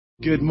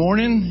Good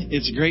morning.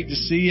 It's great to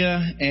see you,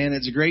 and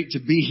it's great to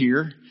be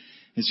here.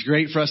 It's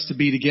great for us to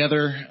be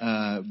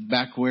together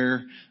back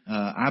where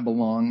I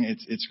belong.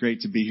 It's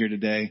great to be here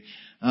today.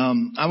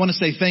 I want to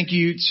say thank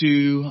you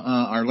to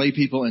our lay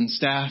people and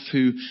staff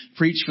who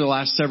preached for the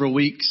last several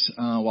weeks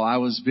while I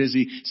was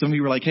busy. Some of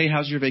you were like, "Hey,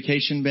 how's your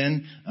vacation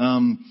been?"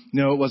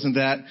 No, it wasn't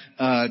that.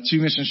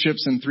 2 mission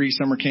trips and 3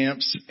 summer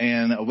camps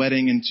and a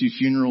wedding and 2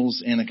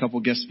 funerals and a couple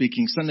guest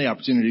speaking Sunday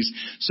opportunities.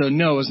 So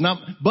no, it's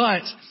not.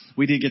 But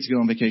we did get to go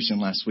on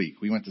vacation last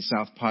week. We went to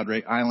South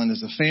Padre Island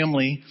as a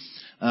family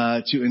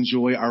to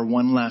enjoy our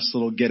one last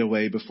little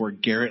getaway before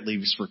Garrett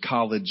leaves for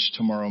college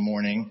tomorrow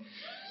morning.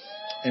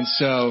 And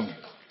so,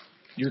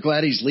 you're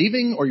glad he's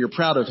leaving or you're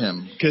proud of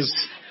him? Because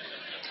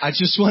I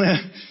just want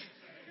to,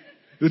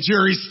 the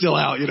jury's still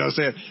out, you know what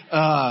I'm saying?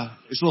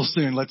 It's a little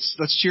soon.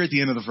 Let's cheer at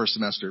the end of the first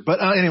semester.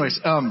 But anyways,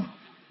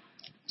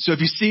 so if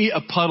you see a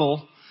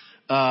puddle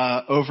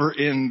over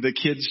in the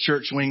kids'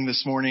 church wing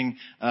this morning,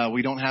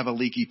 we don't have a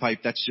leaky pipe.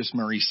 That's just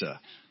Marisa,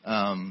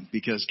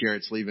 because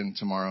Garrett's leaving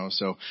tomorrow.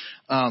 So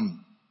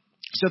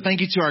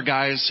thank you to our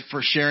guys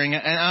for sharing.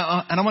 And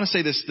I want to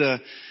say this,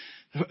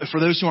 for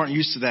those who aren't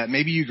used to that,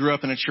 maybe you grew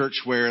up in a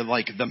church where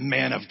like the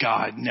man of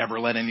God never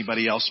let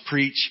anybody else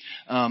preach.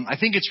 I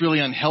think it's really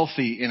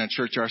unhealthy in a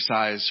church our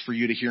size for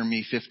you to hear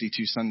me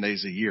 52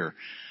 Sundays a year,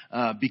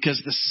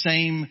 because the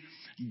same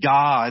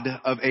God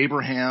of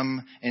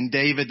Abraham and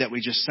David that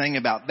we just sang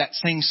about, that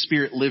same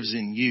spirit lives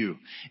in you.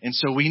 And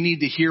so we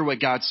need to hear what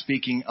God's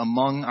speaking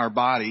among our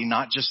body,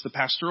 not just the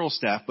pastoral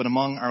staff, but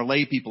among our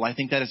lay people. I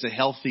think that is a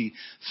healthy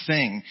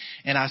thing.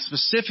 And I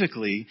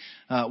specifically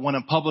want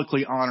to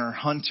publicly honor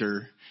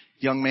Hunter.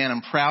 Young man,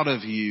 I'm proud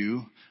of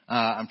you.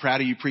 I'm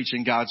proud of you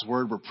preaching God's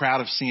word. We're proud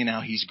of seeing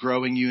how he's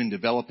growing you and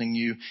developing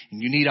you. And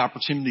you need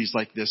opportunities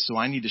like this. So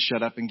I need to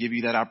shut up and give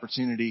you that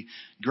opportunity.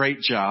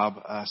 Great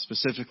job,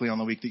 specifically on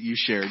the week that you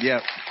shared.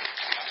 Yeah.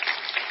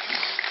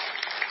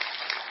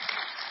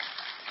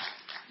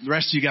 The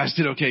rest of you guys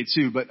did okay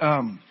too. But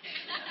I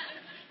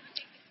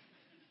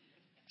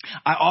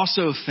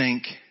also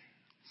think,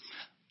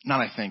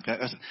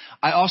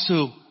 I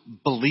also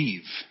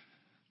believe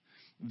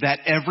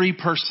that every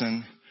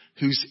person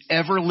who's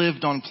ever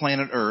lived on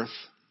planet Earth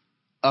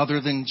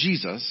other than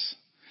Jesus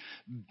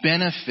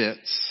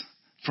benefits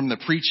from the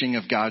preaching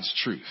of God's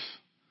truth.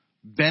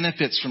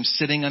 Benefits from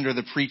sitting under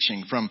the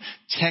preaching, from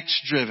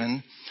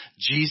text-driven,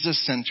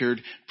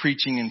 Jesus-centered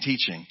preaching and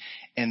teaching.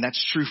 And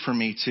that's true for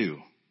me too.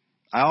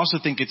 I also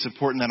think it's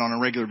important that on a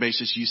regular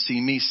basis you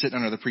see me sit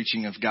under the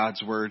preaching of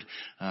God's word,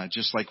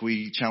 just like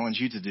we challenge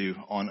you to do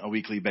on a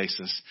weekly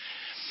basis.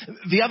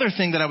 The other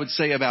thing that I would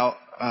say about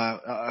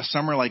a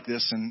summer like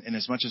this, and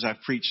as much as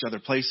I've preached other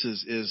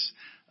places, is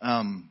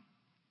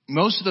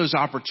most of those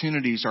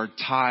opportunities are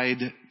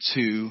tied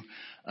to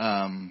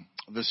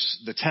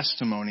the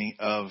testimony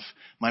of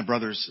my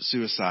brother's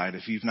suicide.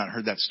 If you've not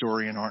heard that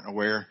story and aren't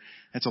aware,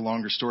 that's a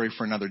longer story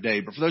for another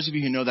day. But for those of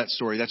you who know that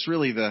story, that's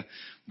really the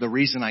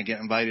reason I get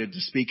invited to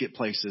speak at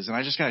places. And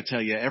I just got to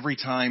tell you, every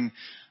time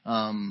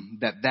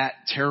that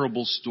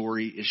terrible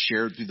story is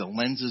shared through the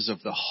lenses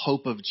of the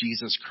hope of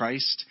Jesus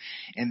Christ,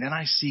 and then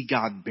I see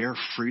God bear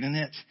fruit in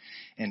it,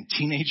 and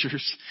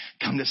teenagers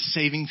come to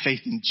saving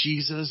faith in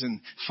Jesus and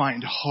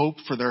find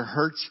hope for their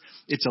hurts,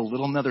 it's a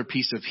little another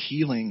piece of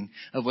healing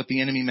of what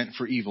the enemy meant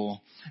for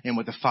evil and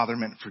what the Father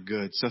meant for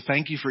good. So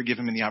thank you for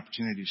giving me the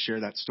opportunity to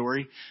share that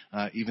story,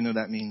 even though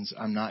that means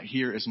I'm not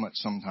here as much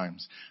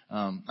sometimes.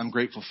 I'm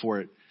grateful for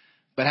it.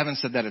 But having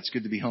said that, it's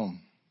good to be home.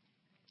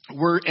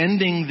 We're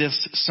ending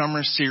this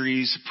summer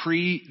series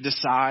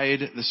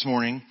pre-decide this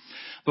morning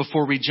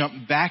before we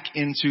jump back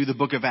into the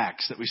book of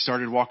Acts that we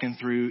started walking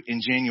through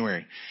in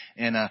January.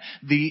 And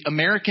the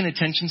American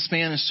attention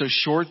span is so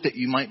short that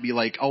you might be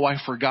like, "Oh, I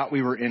forgot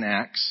we were in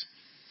Acts."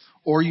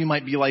 Or you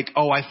might be like,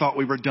 "Oh, I thought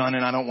we were done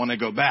and I don't want to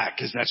go back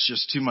because that's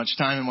just too much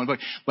time in one book."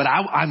 But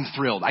I'm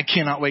thrilled. I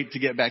cannot wait to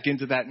get back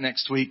into that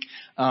next week.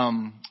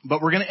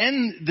 But we're going to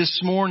end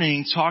this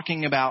morning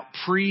talking about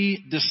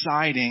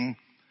pre-deciding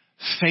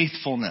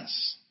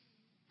faithfulness.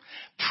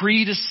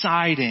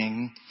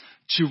 Pre-deciding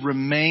to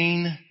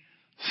remain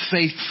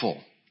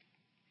faithful.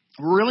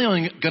 We're really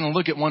only going to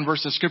look at one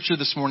verse of scripture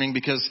this morning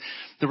because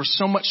there was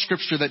so much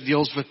scripture that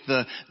deals with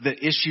the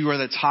issue or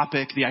the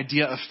topic, the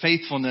idea of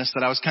faithfulness,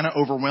 that I was kind of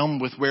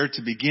overwhelmed with where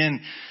to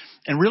begin.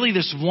 And really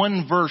this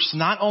one verse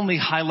not only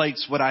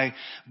highlights what I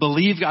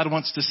believe God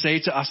wants to say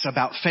to us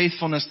about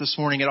faithfulness this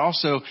morning, it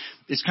also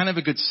is kind of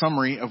a good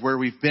summary of where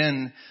we've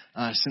been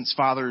since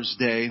Father's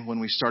Day when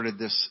we started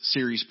this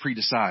series,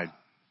 Pre-Decide.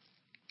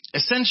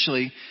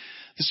 Essentially,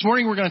 this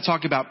morning we're going to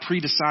talk about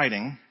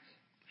pre-deciding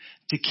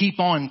to keep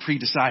on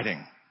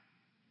pre-deciding.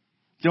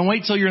 Don't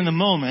wait till you're in the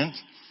moment.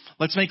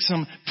 Let's make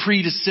some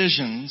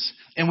pre-decisions.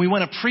 And we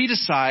want to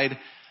pre-decide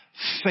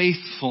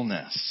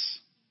faithfulness.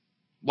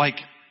 Like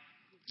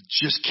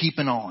just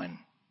keeping on.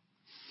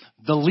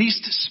 The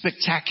least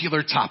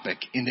spectacular topic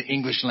in the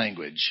English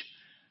language.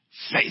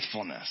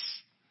 Faithfulness.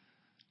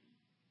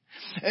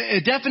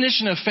 A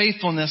definition of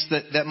faithfulness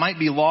that might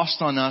be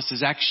lost on us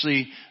is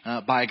actually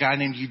by a guy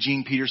named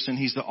Eugene Peterson.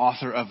 He's the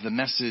author of The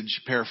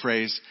Message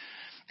paraphrase.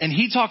 And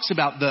he talks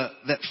about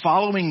that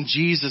following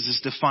Jesus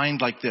is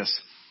defined like this: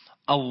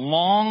 a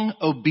long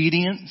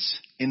obedience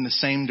in the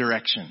same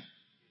direction.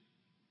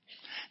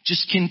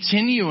 Just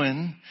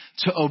continuing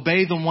to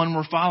obey the one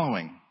we're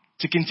following,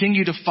 to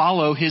continue to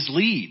follow his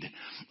lead.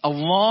 A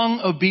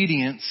long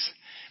obedience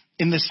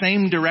in the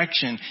same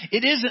direction.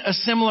 It is a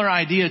similar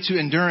idea to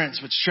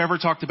endurance, which Trevor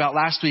talked about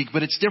last week,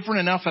 but it's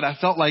different enough that I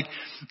felt like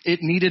it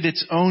needed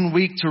its own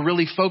week to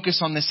really focus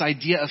on this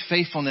idea of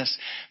faithfulness,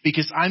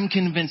 because I'm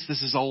convinced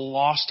this is a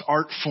lost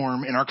art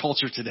form in our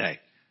culture today.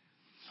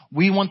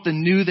 We want the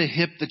new, the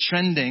hip, the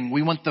trending.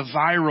 We want the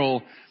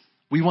viral.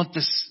 We want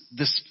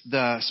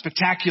the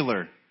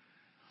spectacular.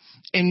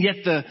 And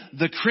yet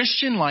the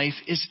Christian life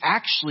is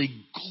actually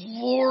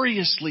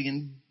gloriously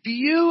and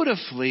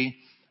beautifully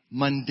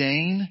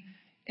mundane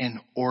and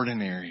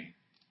ordinary.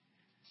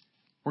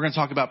 We're going to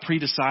talk about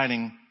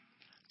pre-deciding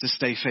to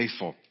stay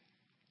faithful.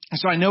 And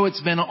so I know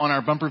it's been on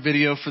our bumper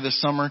video for this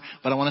summer,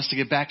 but I want us to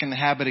get back in the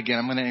habit again.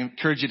 I'm going to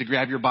encourage you to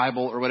grab your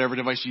Bible or whatever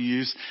device you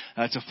use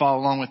to follow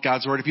along with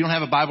God's Word. If you don't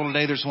have a Bible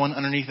today, there's one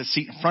underneath the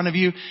seat in front of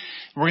you.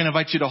 We're going to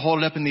invite you to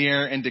hold it up in the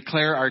air and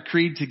declare our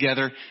creed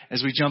together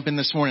as we jump in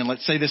this morning.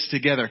 Let's say this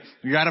together.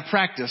 You're out of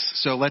practice,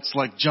 so let's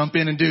jump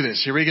in and do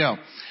this. Here we go.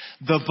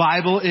 The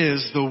Bible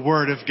is the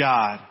Word of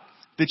God.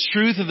 The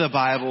truth of the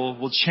Bible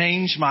will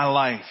change my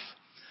life.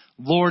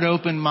 Lord,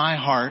 open my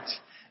heart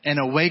and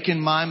awaken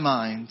my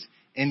mind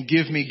and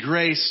give me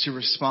grace to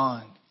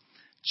respond.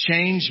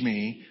 Change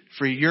me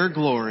for your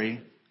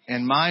glory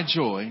and my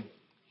joy.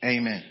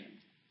 Amen.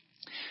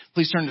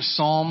 Please turn to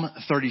Psalm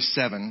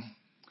 37.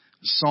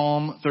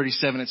 Psalm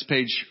 37, it's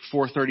page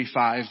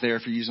 435 there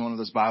if you're using one of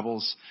those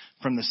Bibles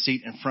from the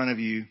seat in front of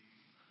you.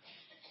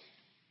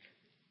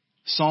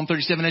 Psalm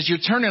 37. As you're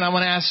turning, I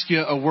want to ask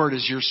you a word.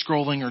 As you're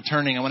scrolling or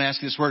turning, I want to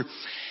ask you this word.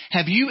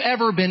 Have you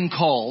ever been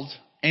called,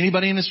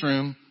 anybody in this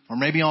room, or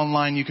maybe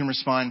online you can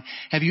respond,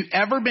 have you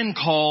ever been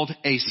called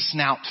a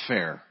snout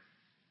fair?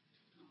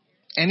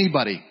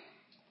 Anybody?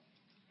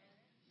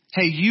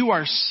 Hey, you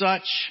are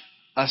such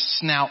a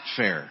snout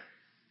fair.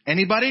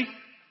 Anybody?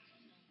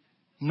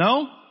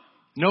 No?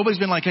 Nobody's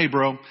been like, hey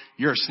bro,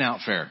 you're a snout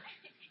fair.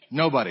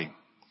 Nobody.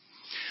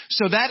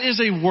 So that is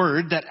a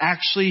word that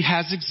actually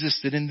has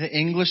existed in the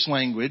English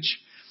language,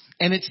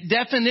 and its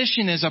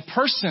definition is a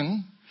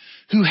person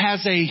who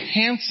has a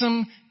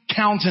handsome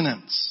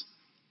countenance.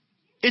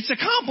 It's a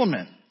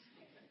compliment.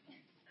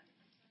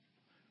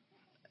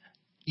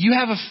 You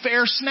have a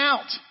fair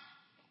snout.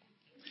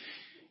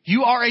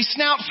 You are a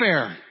snout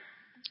fair.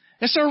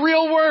 It's a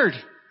real word,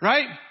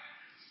 right?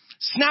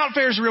 Snout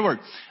fair is a real word.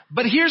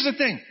 But here's the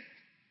thing.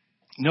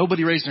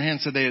 Nobody raised their hand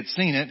and said they had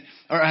seen it,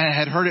 or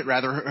had heard it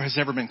rather, or has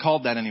ever been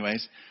called that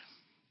anyways.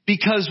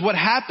 Because what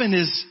happened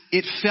is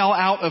it fell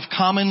out of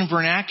common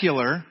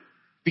vernacular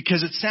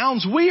because it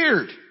sounds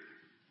weird.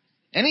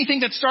 Anything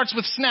that starts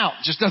with snout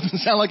just doesn't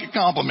sound like a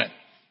compliment,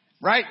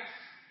 right?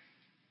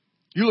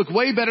 You look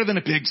way better than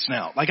a big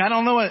snout. I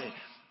don't know what.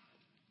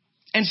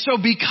 And so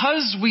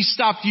because we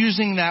stopped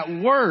using that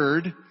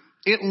word,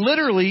 it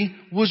literally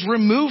was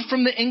removed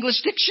from the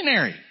English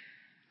dictionary.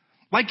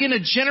 In a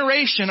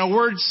generation, a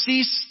word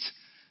ceased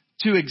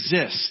to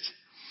exist.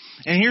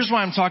 And here's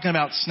why I'm talking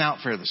about snout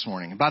fair this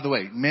morning. And by the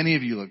way, many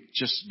of you look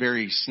just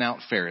very snout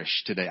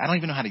fairish today. I don't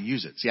even know how to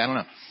use it. See, I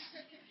don't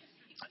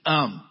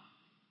know.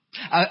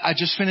 I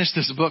just finished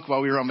this book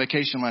while we were on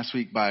vacation last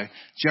week by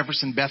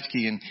Jefferson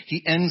Bethke, and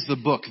he ends the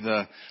book,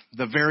 the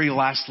very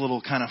last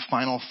little kind of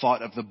final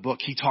thought of the book.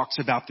 He talks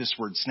about this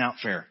word snout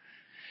fair.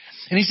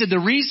 And he said, the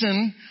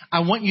reason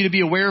I want you to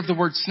be aware of the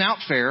word snout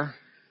fair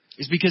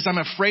is because I'm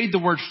afraid the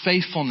word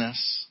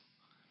faithfulness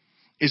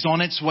is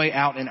on its way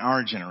out in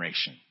our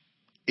generation.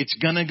 It's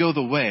going to go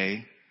the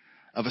way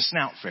of a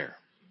snout fair.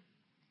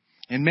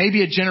 And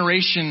maybe a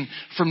generation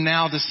from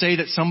now to say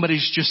that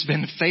somebody's just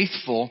been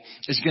faithful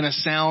is going to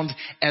sound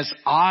as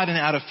odd and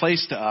out of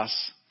place to us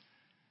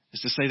as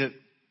to say that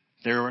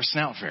they're a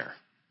snout fair.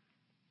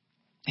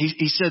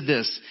 He said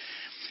this.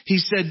 He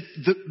said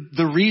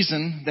the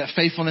reason that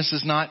faithfulness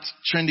is not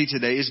trendy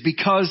today is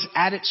because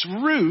at its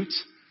root,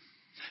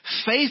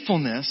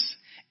 faithfulness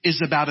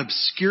is about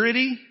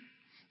obscurity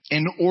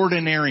and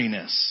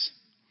ordinariness,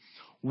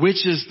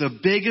 which is the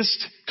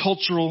biggest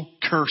cultural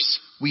curse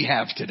we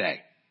have today.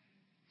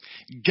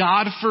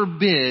 God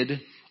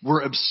forbid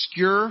we're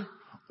obscure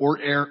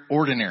or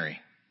ordinary.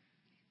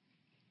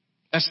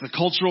 That's the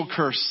cultural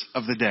curse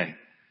of the day.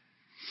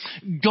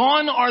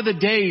 Gone are the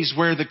days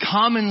where the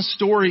common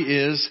story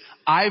is,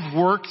 I've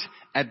worked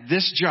at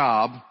this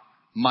job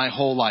my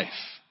whole life.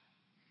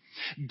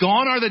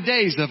 Gone are the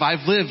days of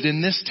I've lived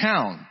in this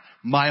town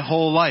my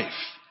whole life.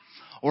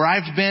 Or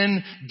I've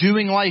been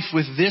doing life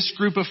with this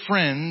group of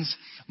friends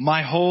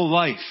my whole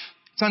life.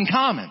 It's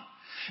uncommon.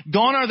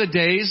 Gone are the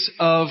days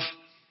of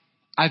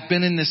I've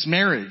been in this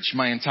marriage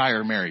my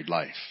entire married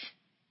life.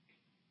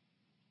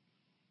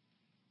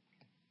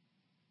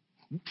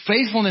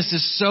 Faithfulness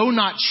is so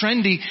not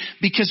trendy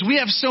because we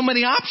have so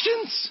many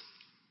options.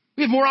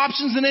 We have more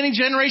options than any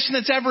generation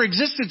that's ever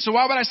existed. So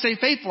why would I say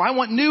faithful? I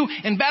want new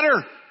and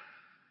better.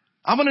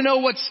 I want to know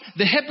what's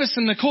the hippest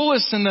and the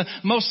coolest and the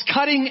most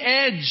cutting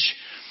edge.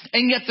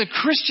 And yet the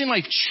Christian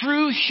life,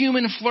 true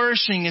human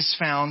flourishing, is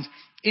found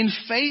in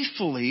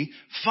faithfully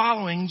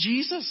following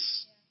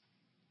Jesus.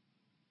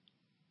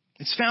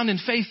 It's found in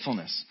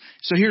faithfulness.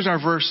 So here's our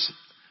verse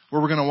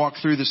where we're going to walk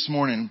through this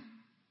morning.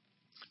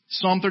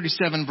 Psalm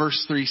 37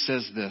 verse 3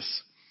 says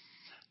this: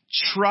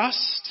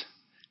 trust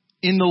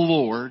in the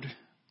Lord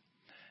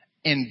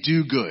and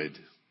do good.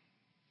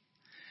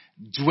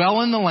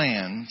 Dwell in the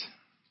land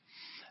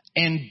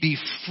and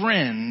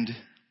befriend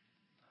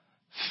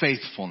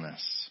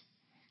faithfulness.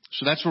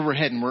 So that's where we're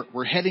heading.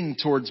 We're heading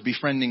towards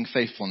befriending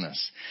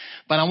faithfulness.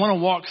 But I want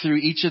to walk through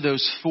each of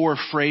those 4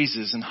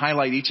 phrases and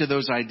highlight each of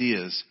those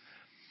ideas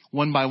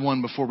one by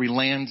one before we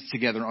land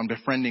together on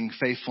befriending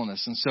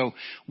faithfulness. And so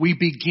we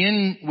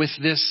begin with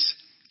this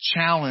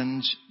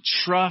challenge: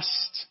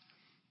 trust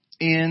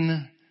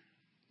in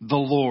the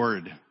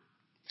Lord.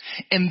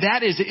 And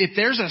that is, if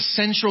there's a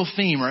central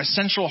theme or a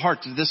central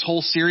heart to this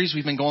whole series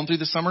we've been going through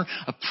this summer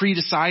of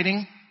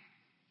pre-deciding,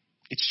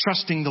 it's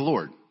trusting the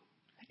Lord.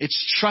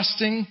 It's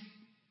trusting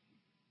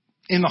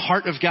in the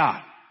heart of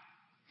God.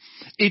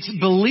 It's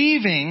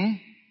believing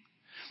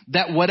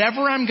that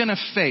whatever I'm going to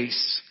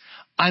face,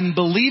 I'm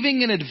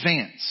believing in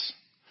advance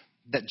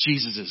that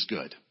Jesus is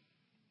good.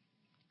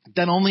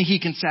 That only He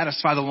can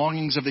satisfy the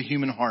longings of the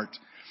human heart.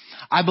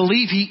 I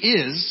believe He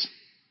is,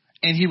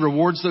 and He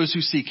rewards those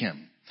who seek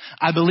Him.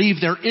 I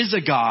believe there is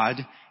a God,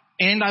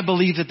 and I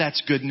believe that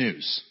that's good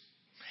news.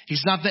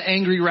 He's not the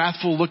angry,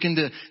 wrathful, looking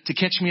to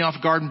catch me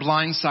off guard and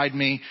blindside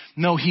me.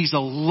 No, He's a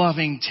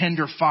loving,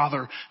 tender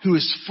Father who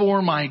is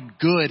for my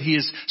good. He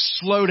is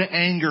slow to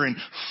anger and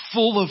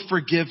full of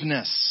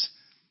forgiveness.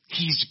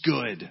 He's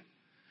good.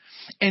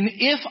 And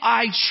if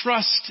I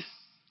trust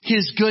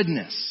His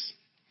goodness,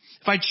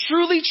 if I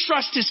truly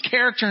trust His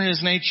character and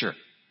His nature,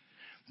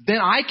 then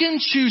I can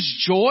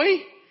choose joy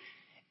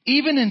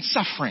even in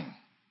suffering.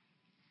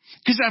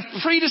 Because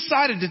I've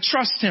pre-decided to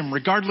trust Him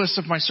regardless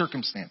of my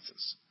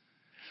circumstances.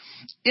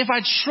 If I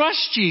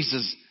trust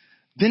Jesus,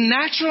 then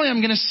naturally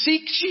I'm going to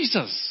seek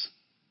Jesus.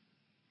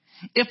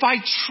 If I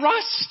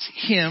trust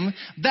Him,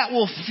 that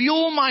will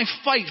fuel my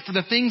fight for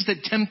the things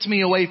that tempt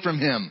me away from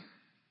Him.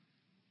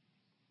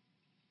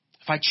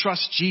 If I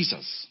trust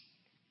Jesus,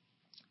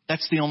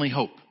 that's the only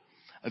hope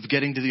of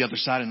getting to the other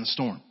side in the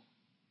storm.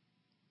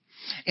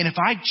 And if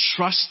I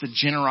trust the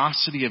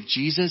generosity of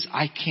Jesus,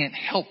 I can't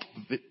help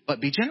but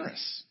be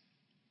generous.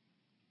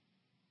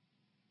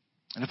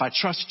 And if I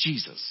trust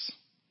Jesus,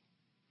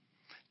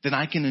 then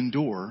I can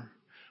endure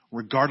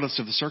regardless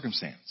of the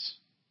circumstance.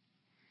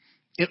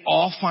 It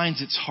all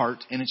finds its heart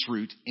and its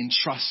root in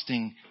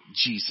trusting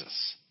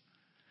Jesus.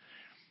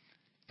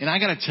 And I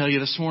got to tell you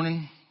this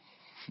morning,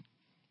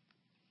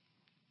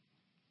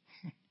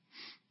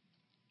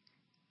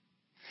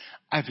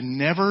 I've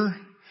never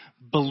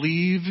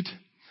believed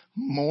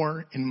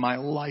more in my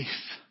life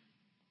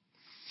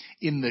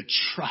in the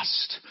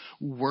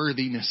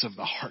trustworthiness of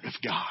the heart of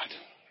God.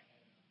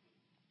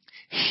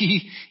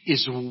 He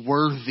is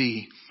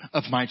worthy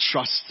of my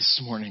trust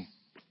this morning.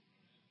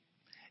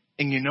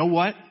 And you know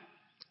what?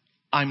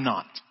 I'm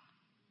not.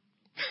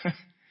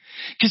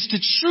 Because to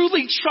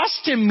truly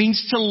trust Him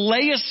means to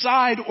lay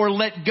aside or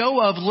let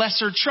go of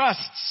lesser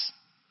trusts.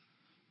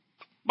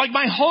 Like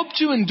my hope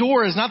to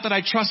endure is not that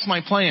I trust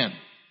my plan,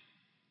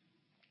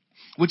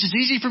 which is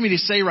easy for me to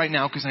say right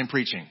now because I'm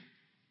preaching.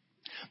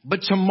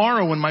 But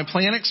tomorrow when my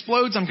plan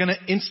explodes, I'm going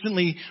to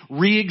instantly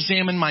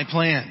re-examine my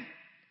plan.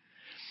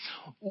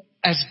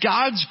 As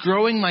God's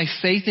growing my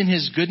faith in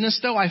His goodness,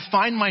 though, I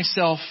find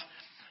myself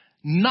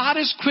not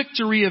as quick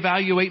to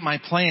reevaluate my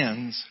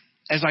plans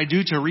as I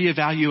do to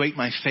reevaluate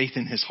my faith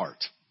in His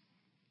heart.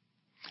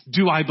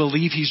 Do I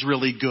believe He's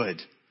really good?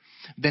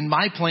 Then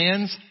my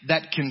plans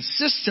that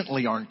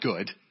consistently aren't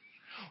good,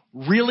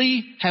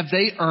 really, have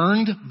they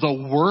earned the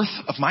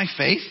worth of my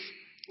faith?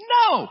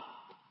 No.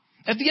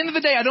 At the end of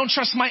the day, I don't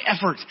trust my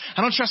effort.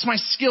 I don't trust my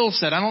skill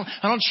set. I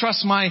don't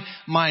trust my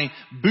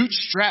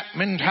bootstrap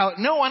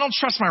mentality. No, I don't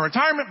trust my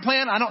retirement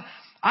plan.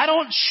 I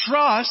don't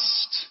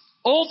trust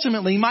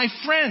ultimately my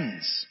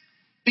friends,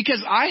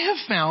 because I have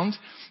found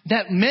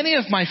that many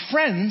of my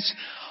friends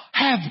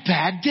have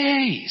bad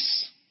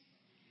days.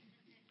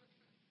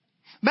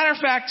 Matter of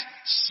fact,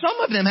 some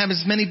of them have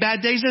as many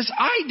bad days as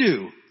I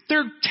do.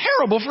 They're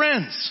terrible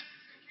friends.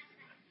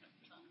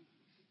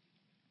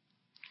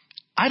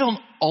 I don't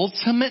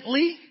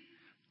ultimately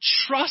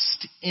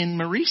trust in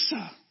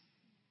Marisa.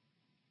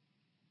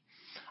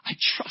 I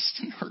trust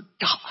in her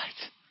God.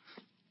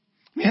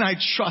 Man, I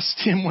trust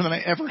Him more than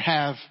I ever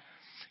have,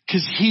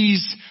 because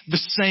He's the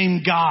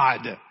same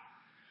God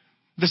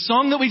The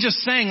song that we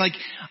just sang, like,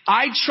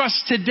 I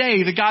trust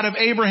today the God of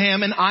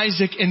Abraham and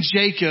Isaac and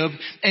Jacob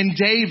and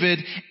David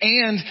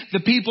and the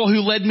people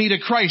who led me to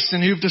Christ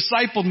and who've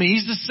discipled me.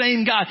 He's the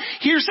same God.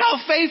 Here's how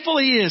faithful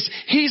He is.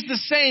 He's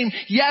the same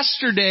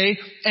yesterday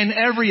and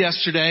every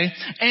yesterday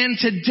and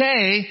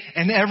today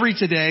and every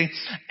today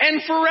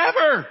and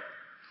forever.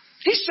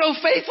 He's so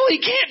faithful He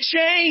can't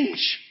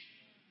change.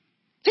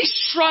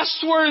 He's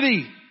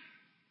trustworthy.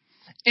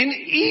 And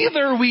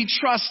either we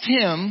trust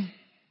Him,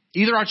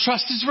 either our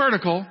trust is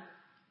vertical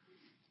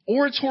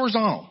or it's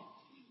horizontal,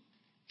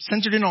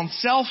 centered in on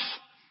self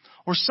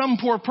or some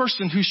poor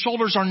person whose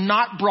shoulders are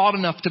not broad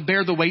enough to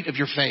bear the weight of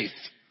your faith.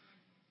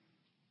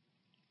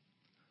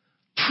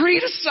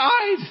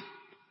 Pre-decide.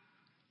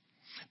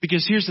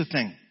 Because here's the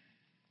thing.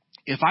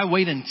 If I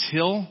wait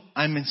until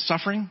I'm in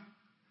suffering,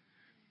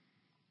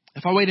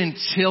 if I wait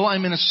until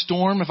I'm in a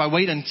storm, if I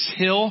wait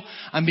until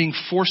I'm being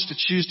forced to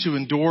choose to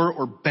endure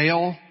or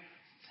bail,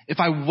 if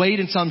I wait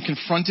until I'm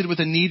confronted with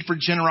a need for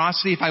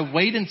generosity, if I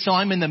wait until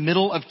I'm in the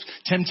middle of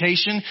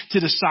temptation to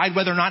decide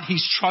whether or not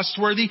He's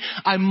trustworthy,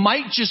 I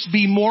might just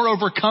be more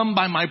overcome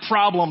by my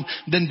problem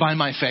than by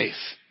my faith.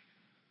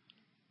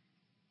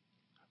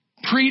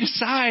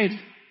 Pre-decide.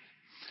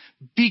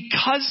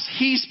 Because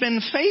He's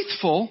been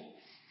faithful,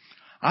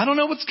 I don't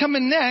know what's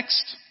coming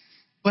next,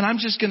 but I'm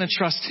just going to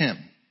trust Him.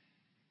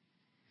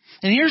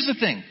 And here's the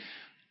thing.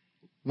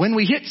 When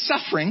we hit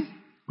suffering,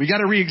 we got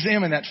to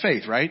re-examine that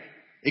faith, right?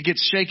 It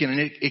gets shaken and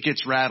it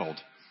gets rattled.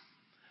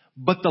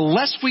 But the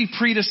less we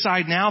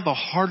pre-decide now, the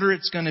harder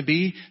it's going to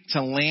be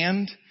to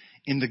land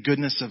in the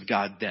goodness of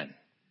God then.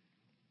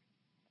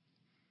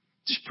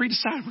 Just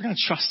pre-decide. We're going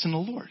to trust in the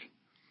Lord.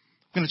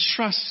 We're going to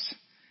trust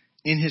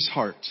in His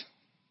heart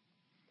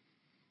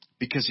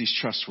because He's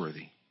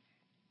trustworthy.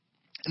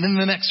 And then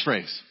the next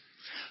phrase.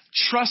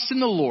 Trust in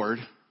the Lord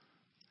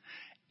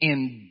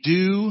and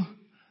do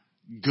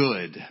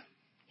good.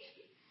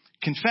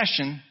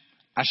 Confession,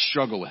 I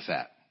struggle with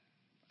that.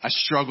 I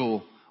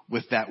struggle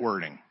with that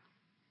wording.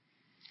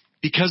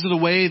 Because of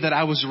the way that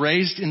I was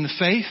raised in the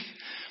faith,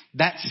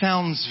 that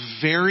sounds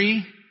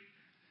very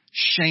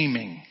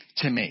shaming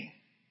to me.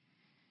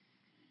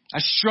 I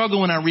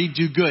struggle when I read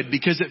do good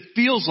because it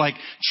feels like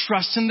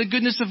trust in the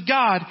goodness of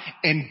God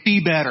and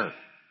be better.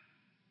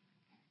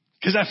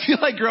 Because I feel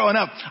like growing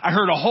up, I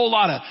heard a whole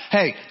lot of,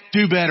 hey,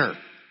 do better.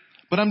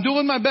 But I'm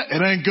doing my best.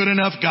 It ain't good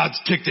enough. God's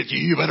kicked at you.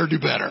 You better do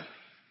better.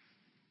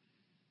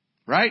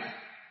 Right?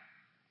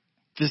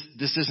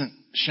 This isn't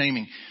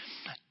shaming.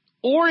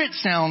 Or it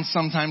sounds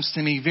sometimes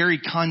to me very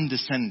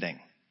condescending,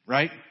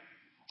 right?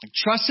 Like,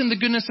 trust in the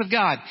goodness of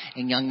God.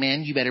 And young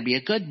man, you better be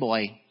a good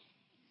boy.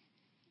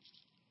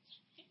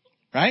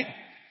 Right?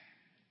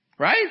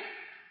 Right?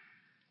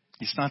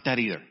 It's not that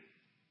either.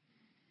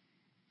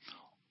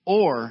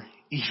 Or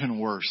even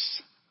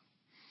worse,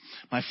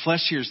 my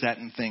flesh hears that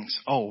and thinks,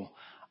 oh,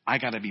 I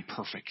got to be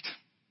perfect.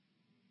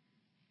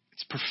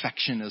 It's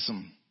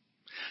perfectionism.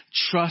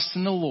 Trust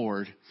in the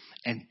Lord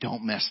and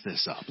don't mess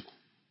this up.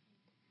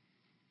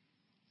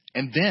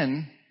 And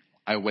then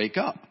I wake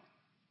up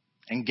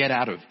and get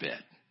out of bed.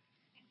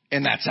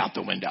 And that's out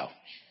the window.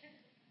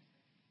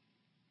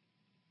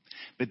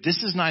 But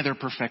this is neither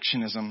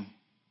perfectionism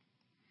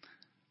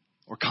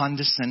or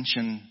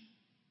condescension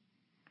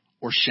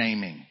or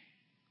shaming.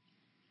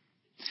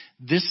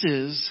 This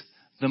is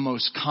the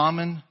most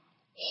common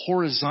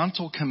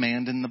horizontal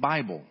command in the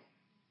Bible.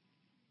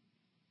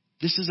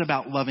 This is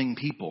about loving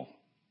people.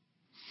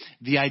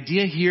 The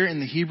idea here in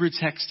the Hebrew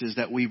text is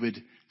that we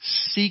would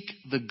seek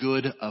the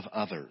good of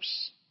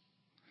others.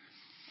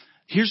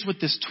 Here's what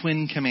this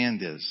twin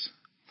command is.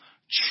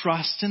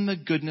 Trust in the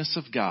goodness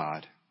of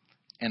God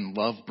and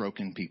love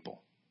broken people.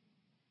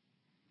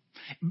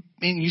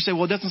 And you say,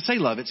 well, it doesn't say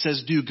love. It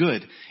says do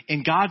good.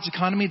 In God's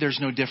economy, there's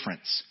no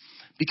difference.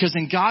 Because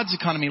in God's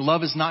economy,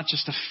 love is not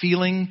just a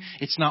feeling.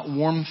 It's not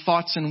warm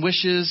thoughts and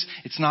wishes.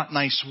 It's not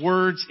nice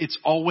words. It's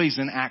always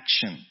an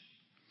action.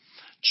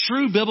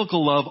 True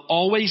biblical love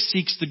always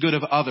seeks the good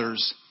of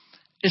others,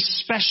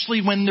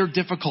 especially when they're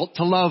difficult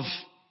to love.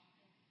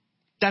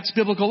 That's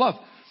biblical love.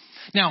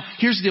 Now,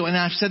 here's the deal, and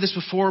I've said this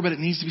before, but it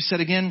needs to be said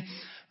again.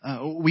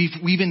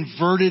 We've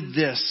inverted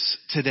this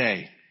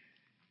today.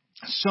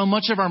 So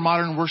much of our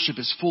modern worship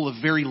is full of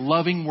very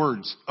loving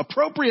words,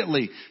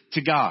 appropriately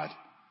to God.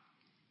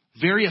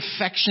 Very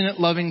affectionate,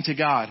 loving to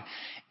God.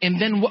 And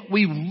then what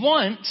we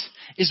want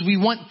is we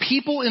want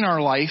people in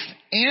our life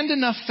and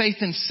enough faith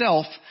in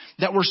self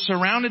that we're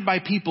surrounded by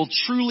people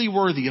truly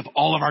worthy of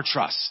all of our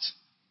trust.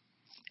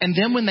 And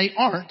then when they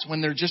aren't,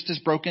 when they're just as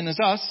broken as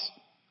us,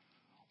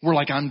 we're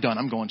like, I'm done.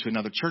 I'm going to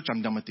another church.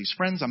 I'm done with these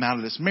friends. I'm out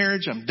of this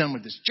marriage. I'm done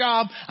with this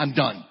job. I'm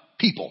done.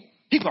 People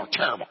are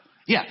terrible.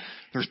 Yeah,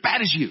 they're as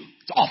bad as you.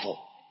 It's awful.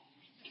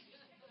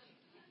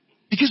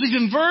 Because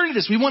we've inverted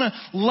this. We want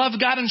to love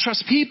God and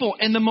trust people.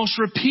 And the most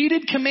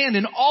repeated command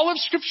in all of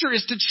Scripture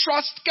is to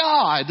trust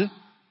God.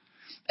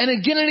 And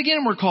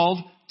again, we're called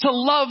to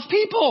love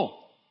people.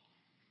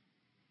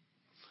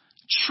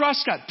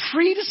 Trust God.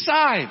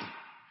 Pre-decide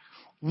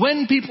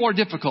when people are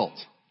difficult.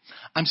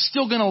 I'm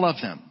still going to love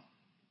them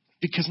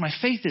because my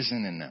faith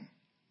isn't in them.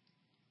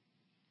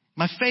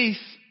 My faith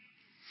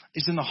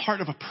is in the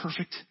heart of a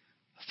perfect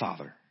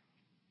Father.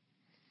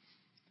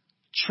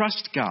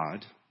 Trust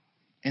God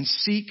and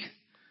seek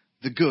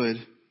the good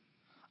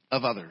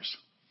of others.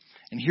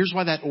 And here's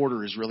why that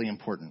order is really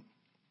important.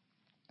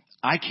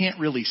 I can't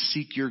really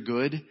seek your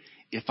good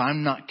if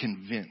I'm not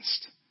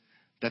convinced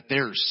that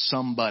there's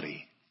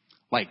somebody,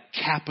 like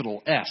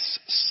capital S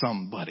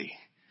somebody,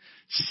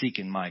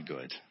 seeking my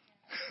good.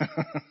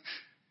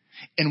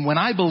 And when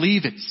I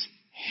believe it's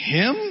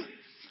him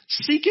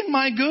seeking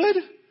my good,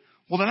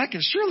 well, then I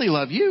can surely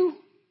love you.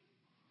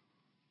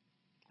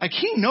 Like,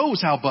 he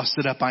knows how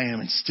busted up I am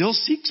and still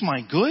seeks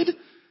my good.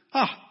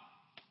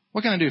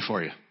 What can I do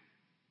for you?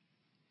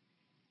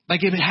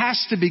 Like, it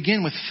has to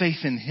begin with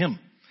faith in him.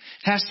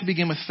 It has to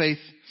begin with faith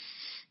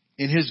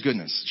in his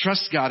goodness.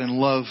 Trust God and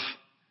love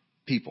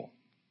people.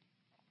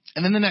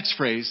 And then the next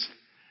phrase,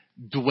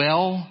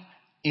 dwell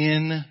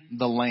in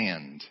the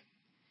land.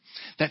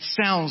 That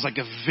sounds like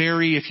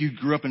if you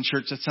grew up in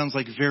church, that sounds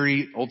like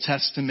very Old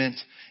Testament,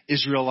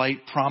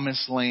 Israelite,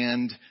 promised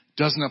land,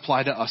 doesn't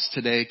apply to us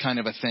today kind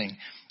of a thing.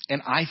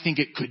 And I think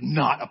it could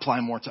not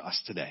apply more to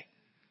us today.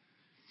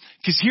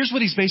 Because here's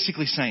what he's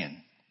basically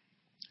saying.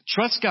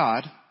 Trust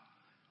God,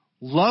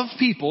 love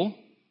people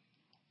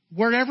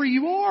wherever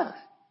you are.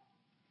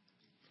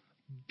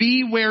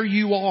 Be where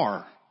you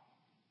are.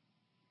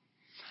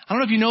 I don't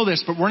know if you know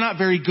this, but we're not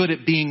very good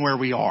at being where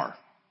we are.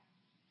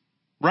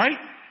 Right?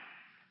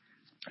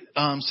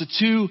 So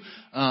two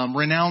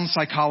renowned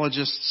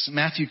psychologists,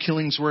 Matthew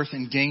Killingsworth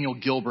and Daniel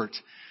Gilbert,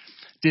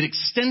 did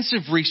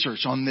extensive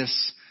research on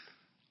this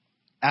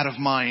out of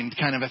mind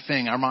kind of a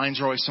thing. Our minds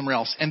are always somewhere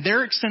else. And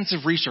their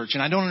extensive research,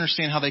 and I don't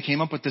understand how they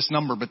came up with this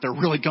number, but they're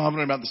really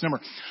confident about this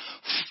number.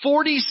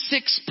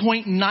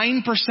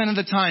 46.9% of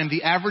the time,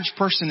 the average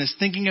person is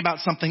thinking about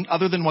something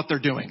other than what they're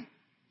doing.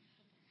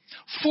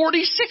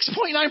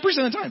 46.9%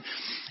 of the time.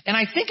 And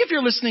I think if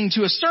you're listening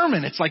to a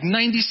sermon, it's like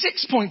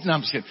 96 points. No,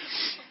 I'm just kidding.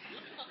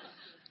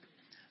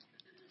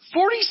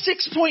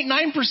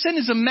 46.9%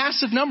 is a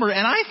massive number,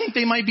 and I think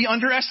they might be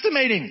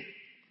underestimating.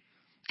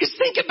 Because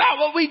think about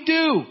what we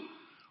do.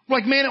 We're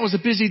like, man, it was a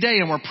busy day,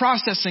 and we're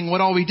processing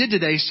what all we did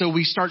today, so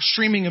we start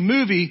streaming a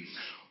movie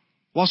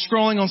while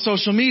scrolling on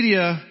social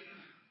media,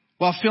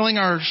 while filling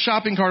our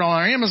shopping cart on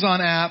our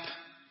Amazon app,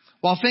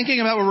 while thinking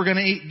about what we're going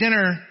to eat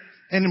dinner,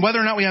 and whether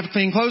or not we have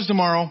clean clothes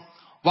tomorrow,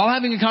 while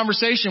having a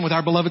conversation with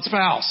our beloved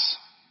spouse.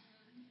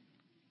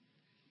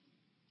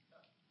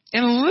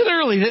 And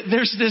literally,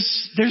 there's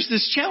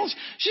this challenge.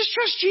 Just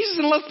trust Jesus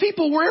and love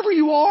people wherever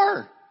you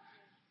are.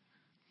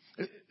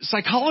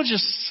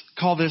 Psychologists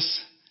call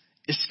this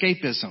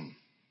escapism.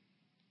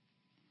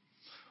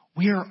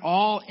 We are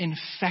all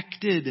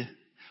infected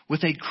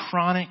with a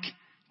chronic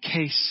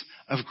case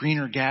of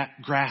greener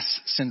grass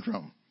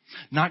syndrome.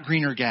 Not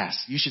greener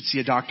gas. You should see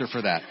a doctor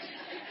for that.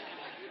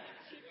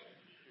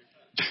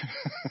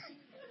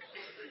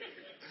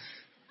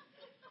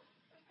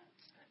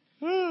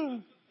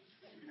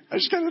 I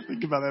just kind of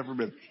think about that for a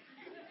minute.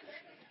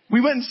 We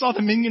went and saw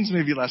the Minions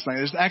movie last night.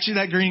 There's actually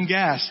that green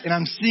gas, and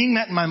I'm seeing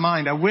that in my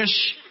mind. I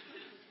wish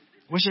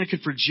I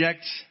could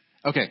project.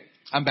 Okay,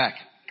 I'm back.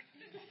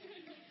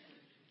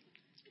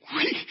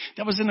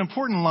 That was an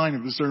important line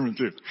of the sermon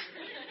too.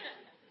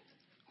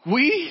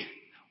 We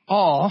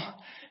all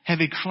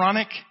have a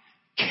chronic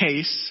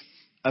case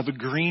of a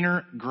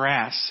greener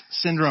grass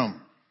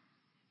syndrome.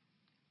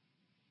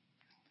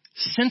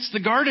 Since the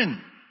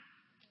garden,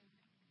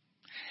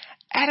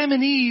 Adam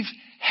and Eve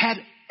had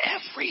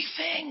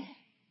everything.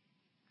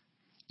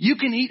 You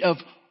can eat of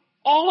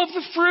all of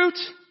the fruit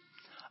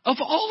of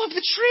all of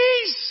the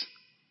trees.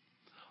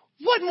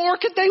 What more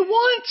could they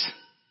want?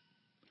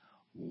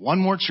 One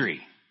more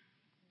tree.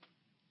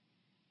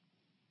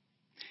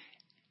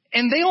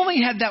 And they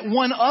only had that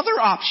one other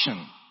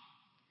option.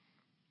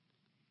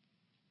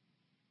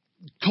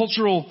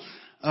 Cultural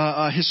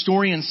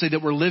historians say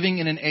that we're living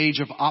in an age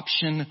of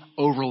option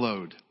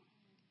overload.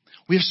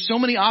 We have so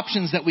many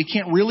options that we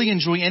can't really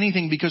enjoy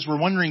anything because we're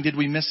wondering, did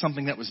we miss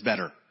something that was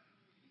better?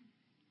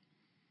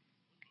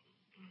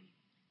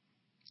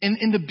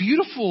 And the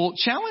beautiful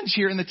challenge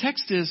here in the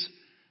text is,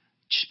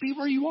 just be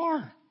where you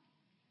are.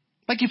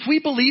 Like, if we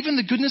believe in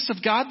the goodness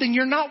of God, then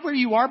you're not where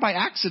you are by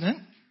accident.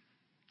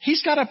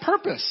 He's got a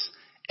purpose.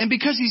 And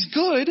because he's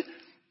good,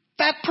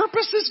 that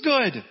purpose is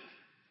good.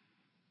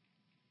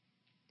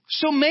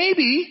 So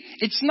maybe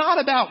it's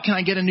not about, can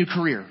I get a new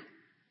career?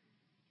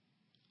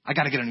 I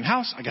got to get a new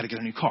house. I got to get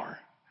a new car.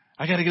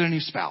 I got to get a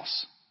new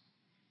spouse.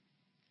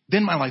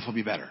 Then my life will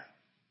be better.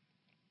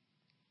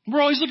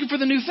 We're always looking for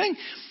the new thing.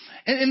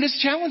 And this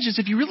challenge is,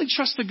 if you really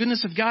trust the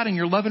goodness of God and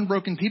you're loving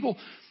broken people,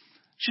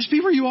 just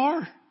be where you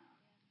are.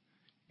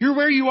 You're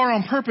where you are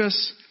on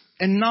purpose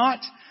and not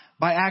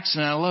by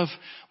accident. I love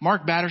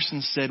Mark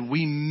Batterson said,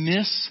 we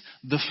miss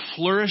the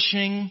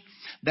flourishing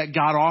that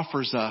God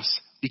offers us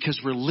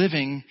because we're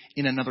living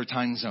in another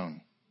time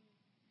zone.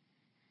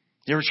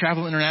 You ever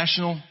travel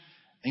international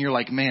and you're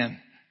like, man,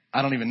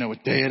 I don't even know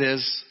what day it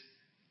is.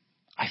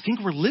 I think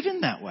we're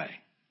living that way.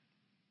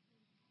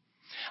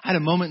 I had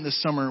a moment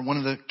this summer. One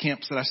of the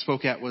camps that I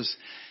spoke at was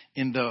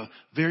in the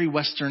very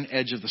western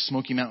edge of the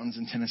Smoky Mountains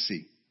in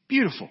Tennessee.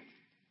 Beautiful.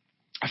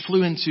 I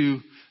flew into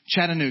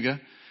Chattanooga,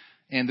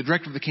 and the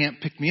director of the camp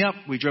picked me up.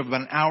 We drove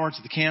about an hour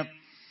to the camp.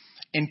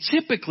 And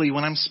typically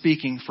when I'm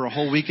speaking for a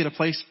whole week at a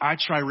place, I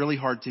try really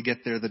hard to get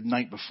there the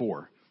night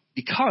before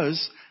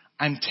because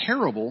I'm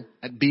terrible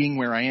at being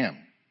where I am.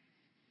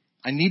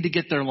 I need to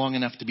get there long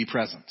enough to be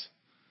present.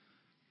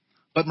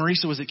 But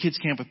Marisa was at kids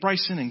camp with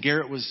Bryson, and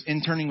Garrett was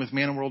interning with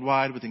Manna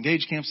Worldwide with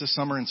Engage Camps this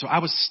summer, and so I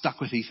was stuck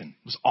with Ethan.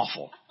 It was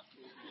awful.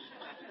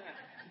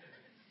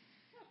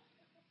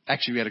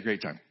 Actually, we had a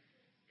great time.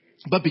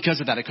 But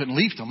because of that, I couldn't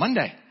leave till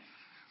Monday.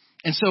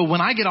 And so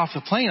when I get off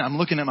the plane, I'm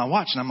looking at my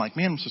watch, and I'm like,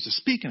 man, I'm supposed to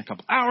speak in a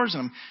couple hours.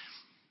 And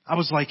I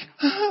was like,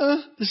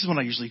 this is what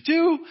I usually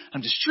do.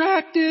 I'm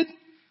distracted.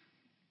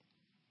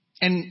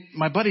 And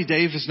my buddy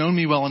Dave has known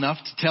me well enough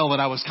to tell that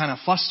I was kind of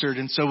flustered.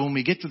 And so when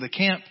we get to the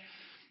camp,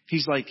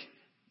 he's like,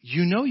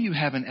 you know you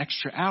have an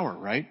extra hour,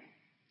 right?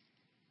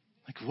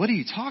 Like, what are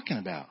you talking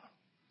about?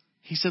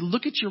 He said,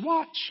 look at your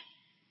watch.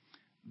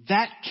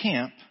 That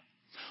camp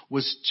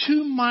was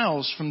 2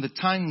 miles from the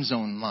time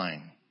zone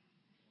line.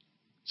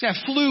 See, I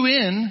flew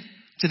in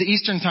to the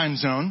Eastern time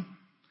zone,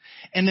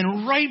 and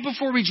then right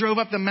before we drove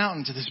up the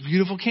mountain to this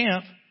beautiful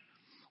camp,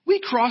 we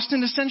crossed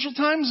into Central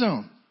time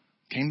zone.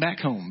 Came back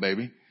home,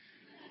 baby.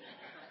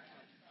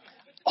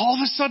 All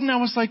of a sudden I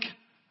was like,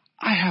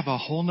 I have a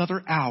whole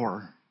nother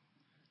hour.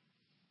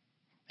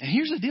 And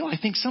here's the deal. I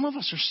think some of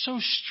us are so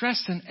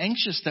stressed and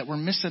anxious that we're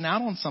missing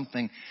out on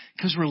something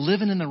because we're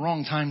living in the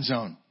wrong time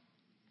zone.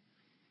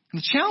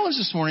 And the challenge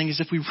this morning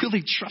is if we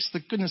really trust the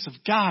goodness of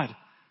God,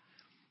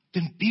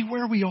 then be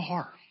where we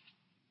are.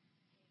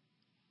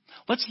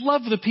 Let's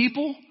love the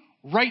people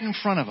right in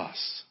front of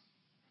us.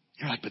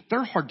 You're like, but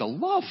they're hard to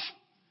love.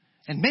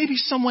 And maybe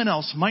someone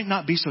else might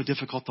not be so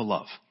difficult to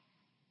love.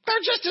 They're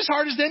just as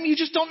hard as them. You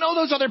just don't know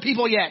those other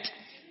people yet.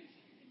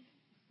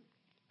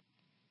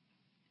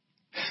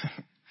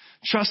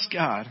 Trust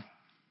God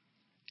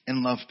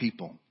and love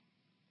people.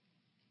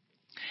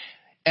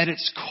 At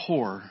its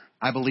core,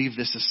 I believe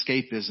this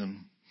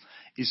escapism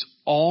is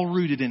all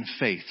rooted in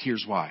faith.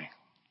 Here's why.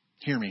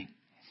 Hear me.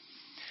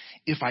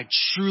 If I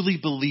truly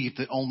believe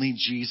that only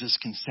Jesus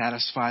can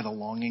satisfy the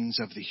longings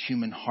of the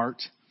human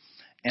heart,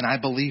 and I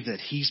believe that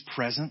He's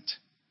present,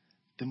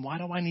 then why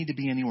do I need to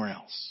be anywhere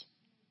else?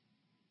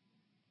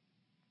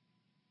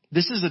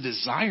 This is a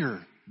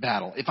desire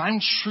battle. If I'm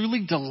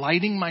truly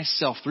delighting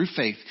myself through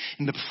faith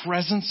in the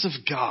presence of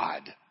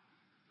God,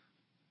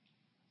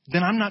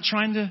 then I'm not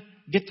trying to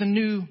get the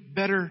new,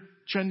 better,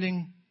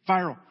 trending,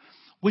 viral,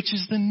 which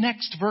is the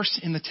next verse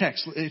in the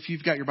text. If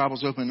you've got your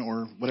Bibles open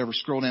or whatever,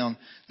 scroll down.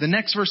 The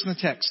next verse in the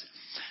text.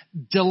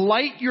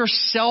 Delight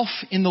yourself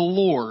in the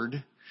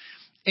Lord,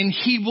 and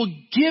He will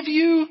give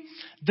you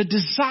the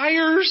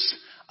desires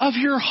of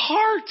your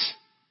heart.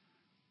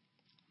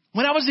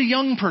 When I was a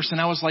young person,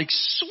 I was like,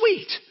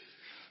 sweet.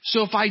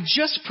 So if I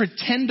just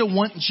pretend to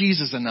want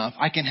Jesus enough,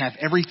 I can have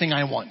everything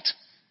I want.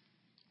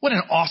 What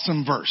an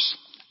awesome verse.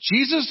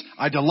 Jesus,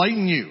 I delight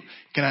in you.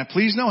 Can I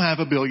please now have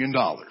 $1 billion?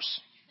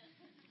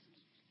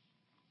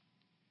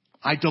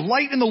 I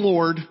delight in the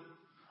Lord.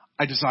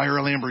 I desire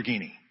a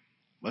Lamborghini.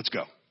 Let's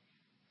go.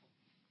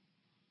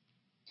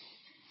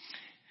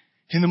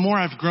 And the more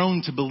I've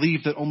grown to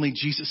believe that only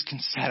Jesus can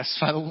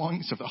satisfy the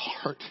longings of the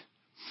heart,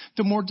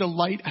 the more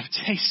delight I've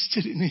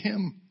tasted in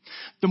Him,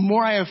 the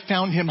more I have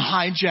found Him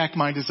hijack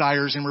my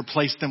desires and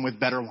replace them with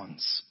better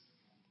ones.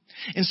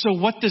 And so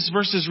what this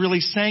verse is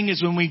really saying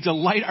is when we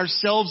delight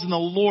ourselves in the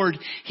Lord,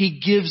 He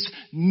gives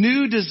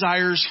new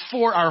desires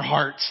for our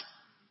heart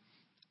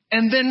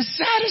and then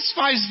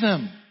satisfies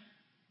them.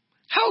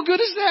 How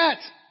good is that?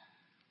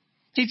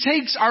 He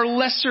takes our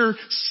lesser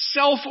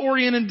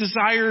self-oriented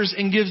desires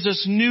and gives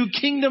us new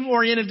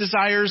kingdom-oriented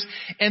desires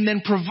and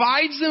then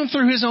provides them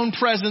through His own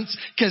presence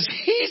because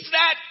He's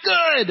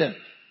that good.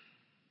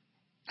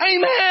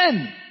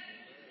 Amen.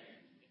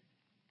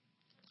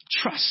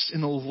 Trust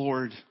in the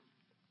Lord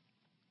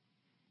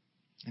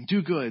and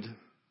do good.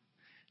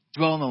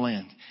 Dwell in the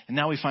land. And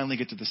now we finally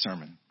get to the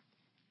sermon.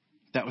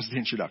 That was the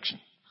introduction.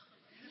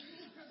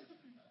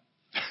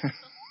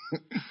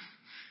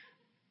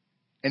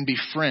 And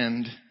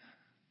befriend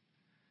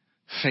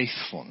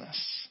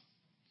faithfulness.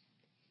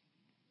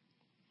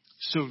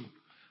 So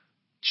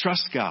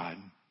trust God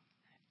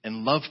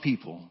and love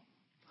people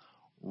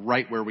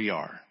right where we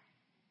are.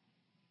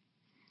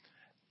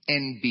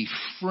 And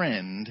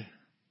befriend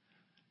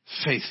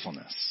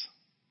faithfulness.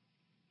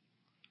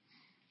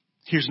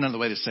 Here's another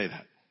way to say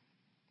that.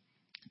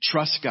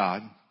 Trust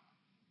God,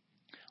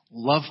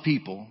 love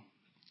people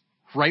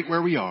right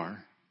where we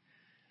are,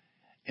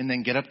 and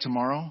then get up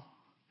tomorrow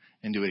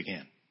and do it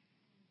again.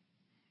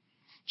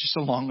 Just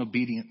a long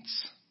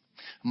obedience,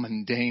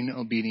 mundane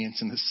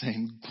obedience in the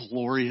same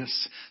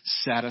glorious,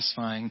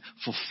 satisfying,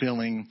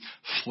 fulfilling,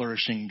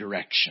 flourishing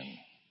direction.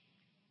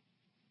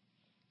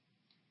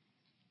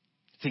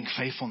 I think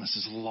faithfulness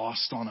is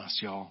lost on us,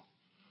 y'all.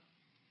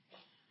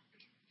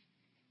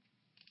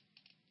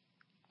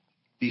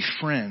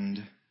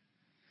 Befriend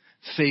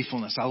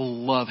faithfulness. I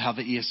love how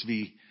the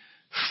ESV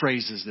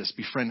phrases this,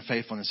 befriend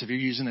faithfulness. If you're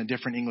using a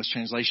different English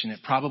translation, it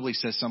probably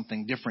says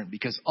something different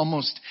because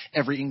almost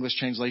every English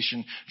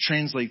translation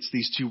translates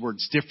these two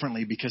words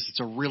differently because it's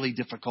a really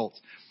difficult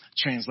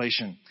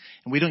translation.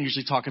 And we don't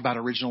usually talk about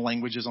original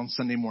languages on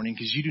Sunday morning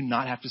because you do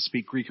not have to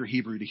speak Greek or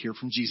Hebrew to hear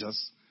from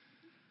Jesus.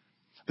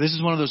 But this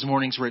is one of those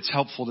mornings where it's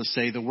helpful to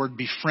say the word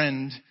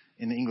befriend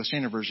in the English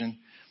Standard Version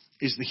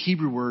is the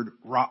Hebrew word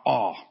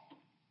ra'ah.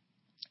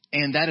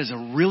 And that is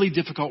a really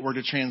difficult word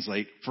to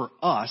translate for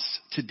us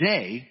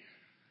today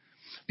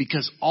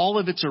because all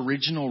of its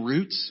original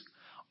roots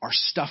are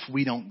stuff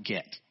we don't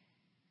get.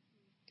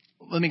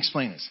 Let me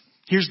explain this.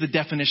 Here's the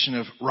definition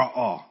of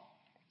ra'ah.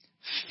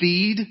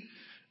 Feed,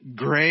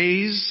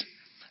 graze,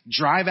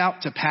 drive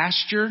out to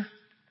pasture.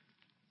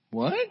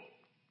 What?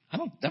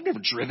 I've never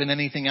driven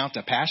anything out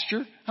to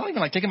pasture. I don't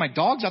even like taking my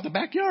dogs out the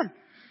backyard.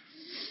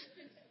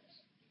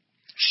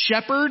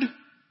 Shepherd.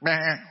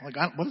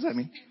 What does that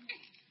mean?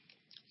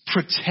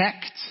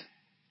 Protect.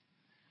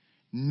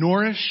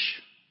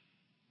 Nourish.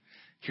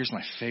 Here's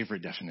my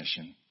favorite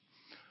definition.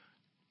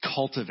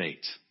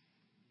 Cultivate.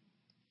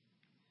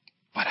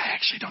 But I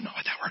actually don't know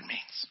what that word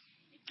means.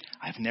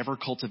 I've never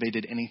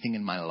cultivated anything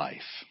in my life.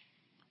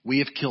 We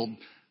have killed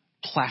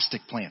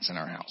plastic plants in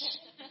our house.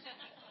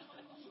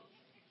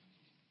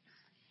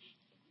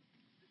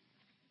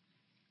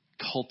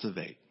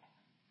 Cultivate.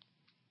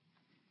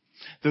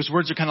 Those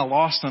words are kind of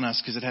lost on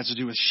us because it has to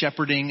do with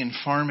shepherding and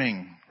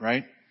farming,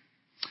 right?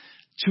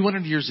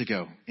 200 years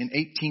ago, in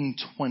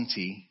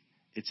 1820,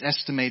 it's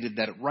estimated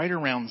that right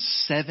around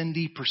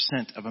 70%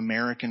 of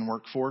American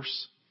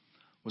workforce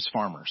was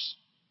farmers.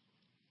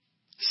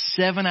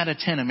 7 out of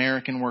 10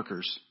 American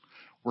workers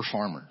were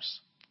farmers.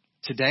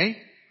 Today,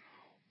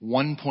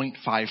 1.5%.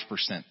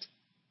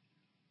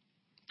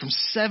 From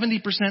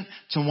 70%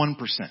 to 1%.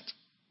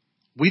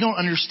 We don't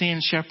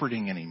understand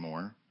shepherding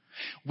anymore.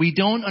 We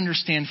don't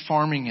understand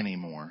farming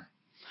anymore.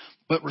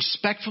 But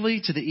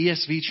respectfully to the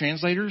ESV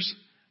translators,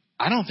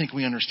 I don't think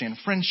we understand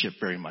friendship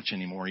very much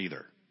anymore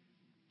either.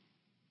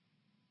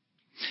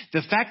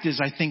 The fact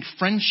is, I think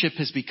friendship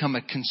has become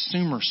a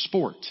consumer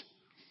sport.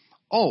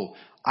 Oh,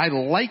 I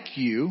like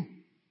you.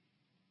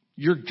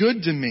 You're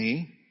good to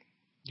me.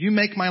 You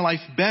make my life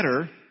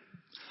better.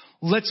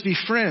 Let's be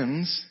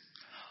friends.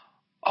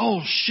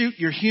 Oh, shoot,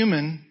 you're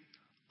human.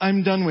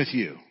 I'm done with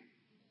you.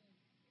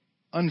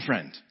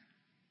 Unfriend.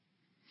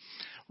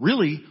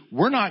 Really,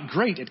 we're not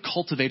great at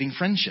cultivating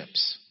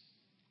friendships.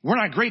 We're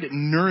not great at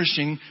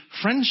nourishing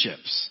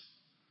friendships.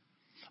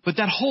 But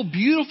that whole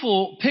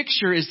beautiful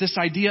picture is this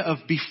idea of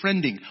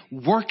befriending.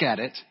 Work at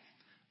it.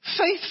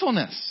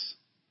 Faithfulness.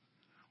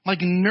 Like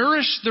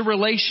nourish the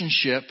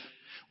relationship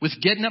with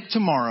getting up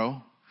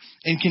tomorrow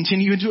and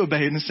continuing to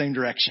obey in the same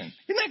direction.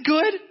 Isn't that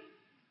good?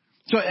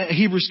 So a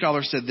Hebrew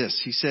scholar said this.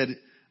 He said,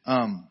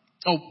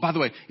 by the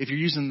way, if you're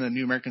using the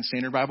New American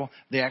Standard Bible,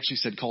 they actually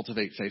said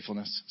cultivate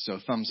faithfulness. So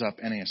thumbs up,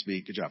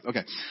 NASB. Good job. Okay.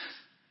 A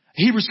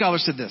Hebrew scholar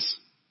said this.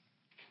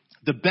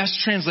 The best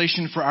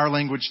translation for our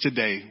language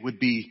today would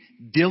be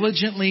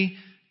diligently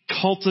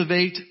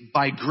cultivate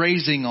by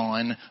grazing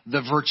on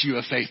the virtue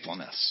of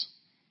faithfulness.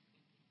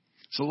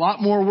 It's a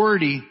lot more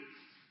wordy,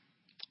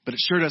 but it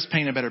sure does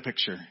paint a better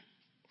picture.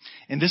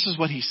 And this is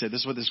what he said.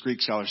 This is what this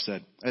Greek scholar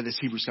said. This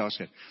Hebrew scholar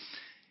said.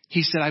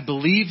 He said, I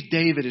believe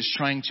David is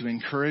trying to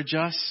encourage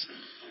us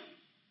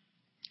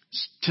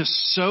to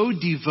so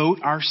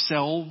devote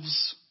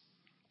ourselves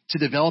to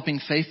developing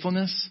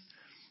faithfulness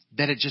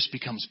that it just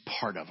becomes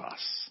part of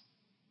us.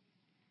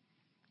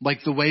 Like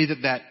the way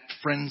that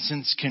friend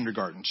since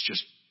kindergarten is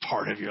just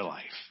part of your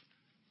life.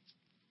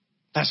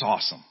 That's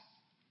awesome.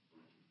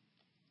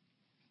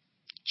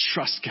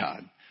 Trust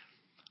God.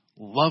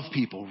 Love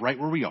people right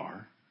where we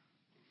are.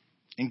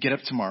 And get up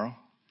tomorrow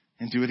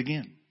and do it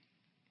again.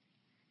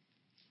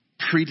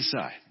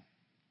 Pre-decide.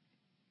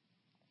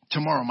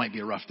 Tomorrow might be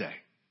a rough day.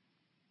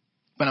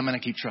 But I'm going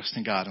to keep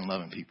trusting God and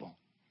loving people.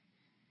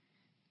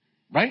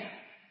 Right?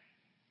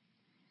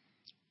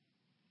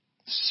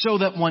 So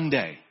that one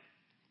day.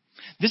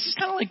 This is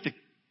kind of like the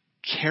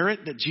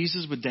carrot that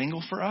Jesus would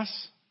dangle for us.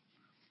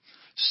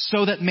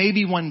 So that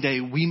maybe one day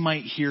we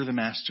might hear the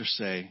Master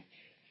say,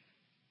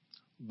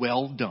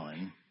 well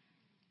done,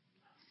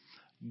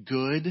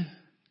 good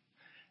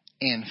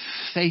and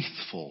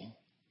faithful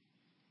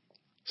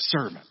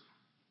servant.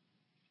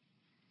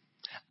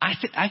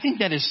 I think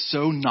that is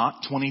so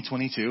not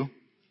 2022.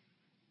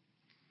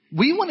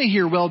 We want to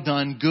hear well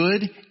done,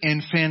 good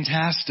and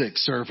fantastic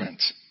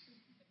servant.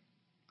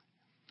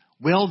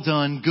 Well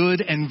done,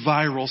 good and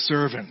viral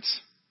servant.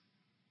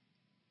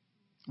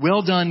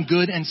 Well done,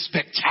 good and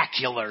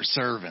spectacular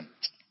servant.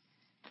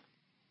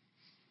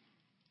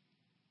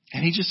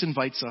 And he just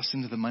invites us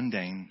into the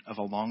mundane of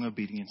a long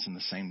obedience in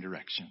the same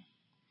direction.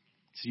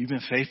 So you've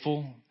been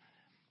faithful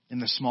in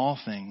the small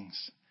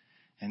things,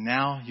 and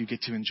now you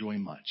get to enjoy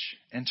much.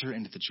 Enter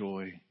into the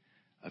joy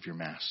of your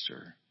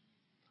master.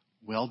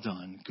 Well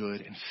done,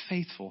 good and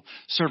faithful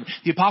servant.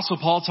 The Apostle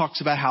Paul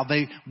talks about how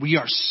we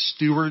are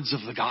stewards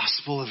of the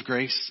gospel of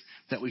grace,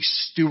 that we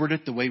steward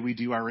it the way we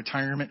do our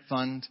retirement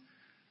fund.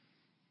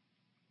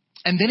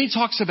 And then he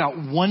talks about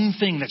one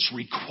thing that's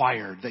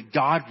required, that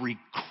God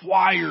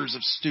requires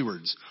of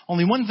stewards.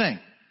 Only one thing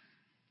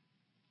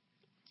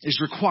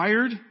is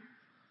required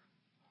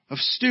of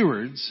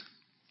stewards,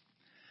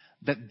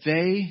 that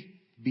they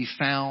be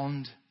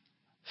found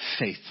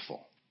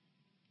faithful.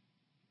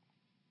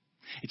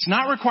 It's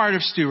not required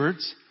of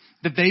stewards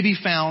that they be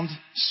found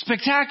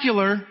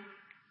spectacular.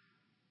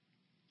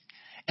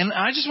 And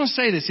I just want to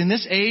say this, in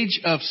this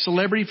age of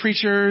celebrity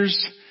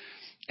preachers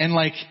and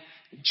like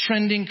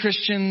trending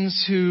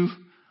Christians who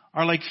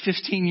are like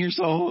 15 years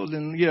old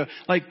and,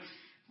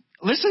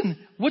 listen,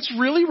 what's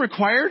really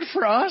required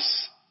for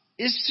us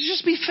is to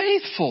just be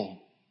faithful.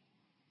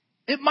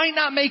 It might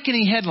not make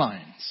any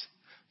headlines,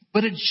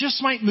 but it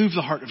just might move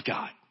the heart of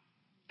God.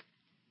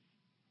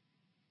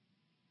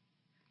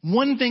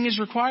 One thing is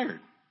required,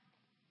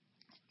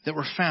 that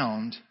we're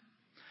found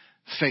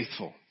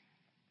faithful.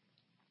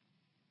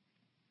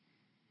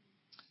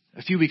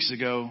 A few weeks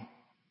ago,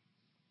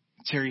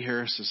 Terry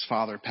Harris's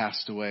father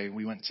passed away.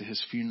 We went to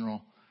his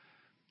funeral.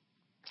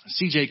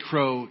 C.J.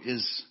 Crow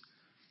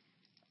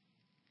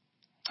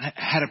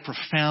had a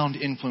profound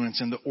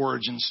influence in the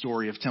origin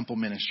story of Temple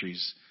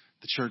Ministries,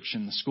 the church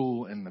and the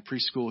school and the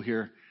preschool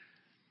here.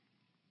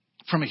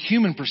 From a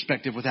human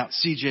perspective, without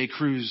C.J.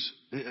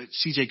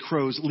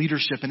 Crow's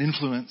leadership and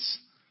influence,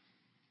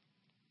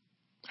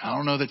 I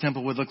don't know that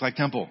Temple would look like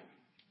Temple.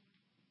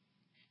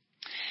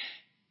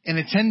 And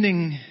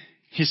attending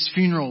his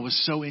funeral was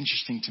so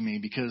interesting to me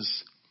because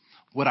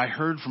what I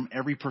heard from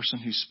every person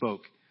who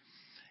spoke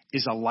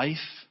is a life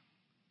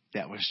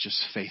that was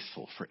just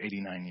faithful for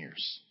 89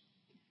 years.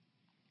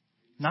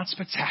 Not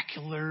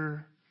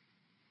spectacular,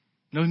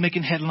 no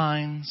making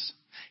headlines.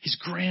 His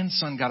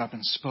grandson got up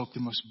and spoke the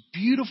most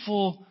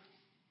beautiful,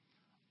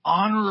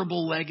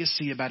 honorable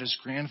legacy about his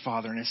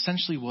grandfather, and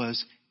essentially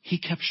was, he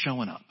kept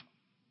showing up.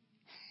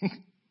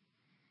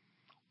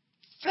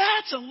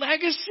 That's a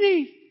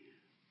legacy.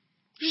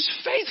 We're just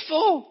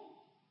faithful.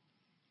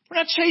 We're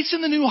not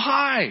chasing the new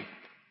high.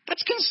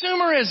 That's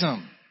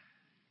consumerism.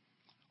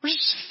 We're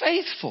just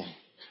faithful.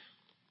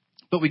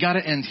 But we got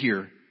to end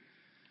here.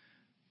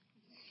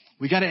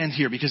 We got to end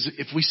here because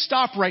if we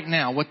stop right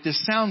now, what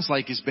this sounds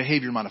like is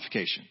behavior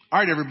modification. All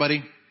right,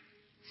 everybody.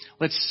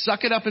 Let's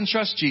suck it up and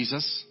trust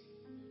Jesus.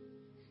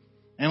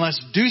 And let's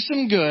do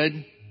some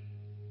good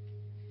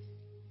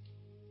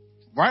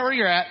right where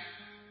you're at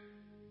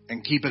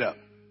and keep it up.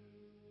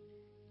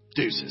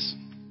 Deuces.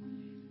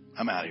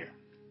 I'm out of here.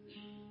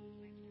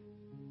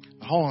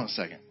 But hold on a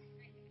second.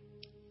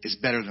 It's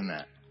better than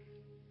that.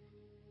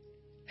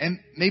 And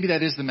maybe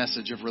that is the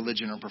message of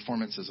religion or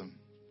performancism.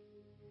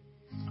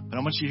 But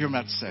I want you to hear what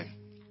I'm about to say.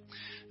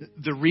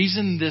 The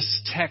reason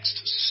this text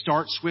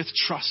starts with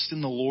trust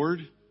in the Lord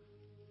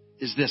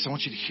is this. I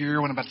want you to hear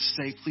what I'm about to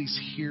say. Please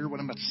hear what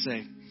I'm about to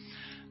say.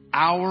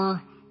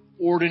 Our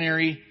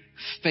ordinary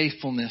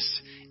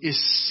faithfulness is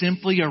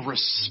simply a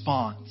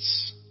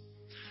response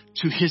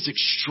to his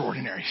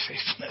extraordinary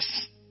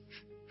faithfulness.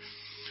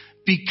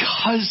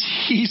 Because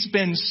he's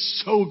been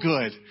so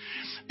good,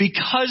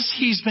 because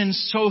he's been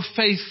so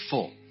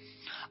faithful,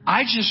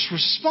 I just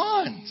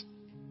respond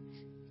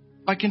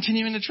by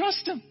continuing to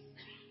trust him.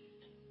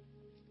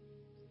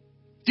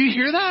 Do you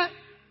hear that?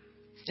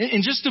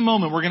 In just a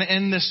moment, we're going to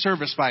end this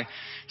service by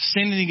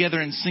standing together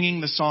and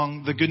singing the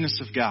song, The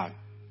Goodness of God.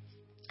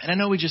 And I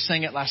know we just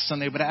sang it last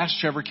Sunday, but I asked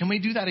Trevor, can we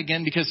do that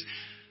again? Because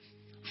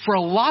for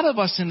a lot of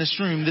us in this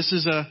room, this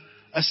is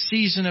a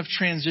season of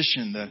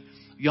transition. The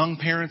young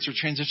parents are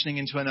transitioning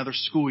into another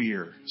school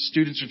year.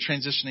 Students are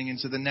transitioning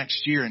into the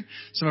next year. And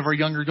some of our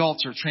younger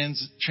adults are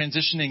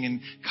transitioning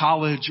in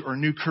college or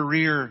new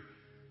career.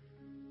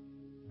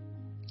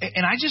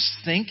 And I just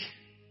think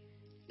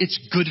it's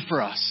good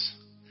for us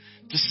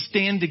to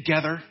stand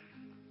together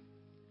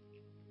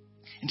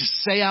and to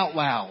say out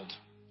loud,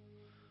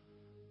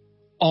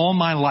 all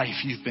my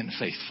life you've been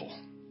faithful.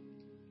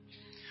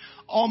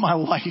 All my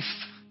life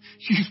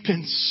you've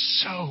been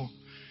so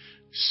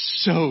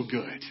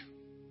good.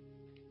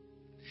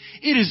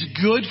 It is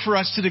good for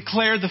us to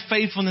declare the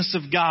faithfulness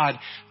of God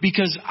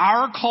because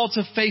our call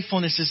to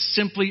faithfulness is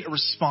simply a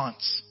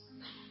response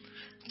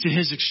to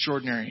his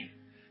extraordinary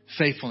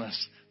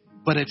faithfulness.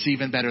 But it's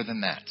even better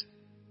than that.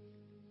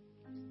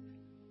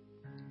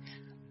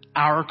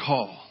 Our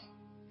call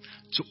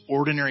to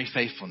ordinary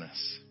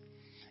faithfulness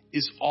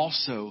is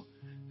also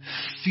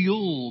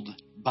fueled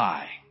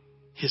by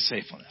his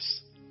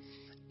faithfulness,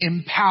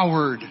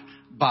 empowered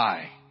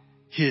by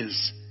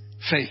his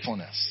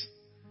faithfulness.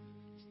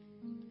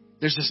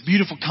 There's this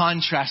beautiful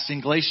contrast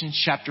in Galatians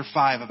chapter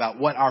 5 about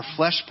what our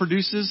flesh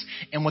produces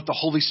and what the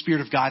Holy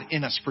Spirit of God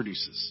in us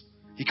produces.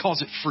 He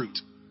calls it fruit.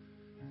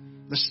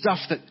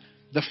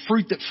 The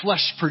fruit that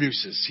flesh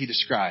produces, he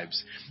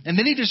describes. And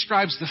then he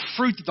describes the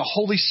fruit that the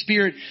Holy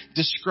Spirit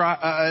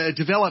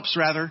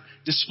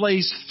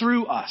displays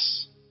through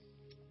us.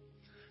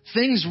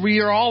 Things we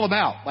are all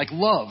about, like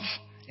love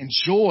and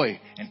joy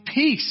and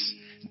peace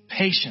and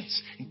patience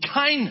and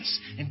kindness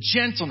and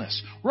gentleness.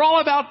 We're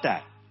all about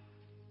that.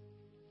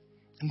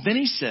 And then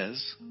he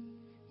says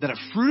that a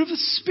fruit of the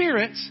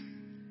Spirit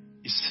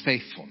is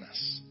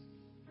faithfulness.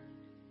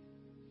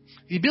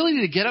 The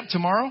ability to get up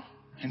tomorrow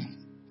and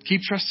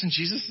keep trusting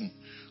Jesus and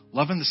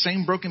loving the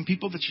same broken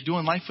people that you're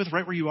doing life with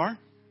right where you are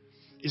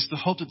is the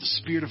hope that the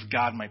Spirit of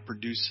God might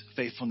produce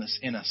faithfulness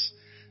in us,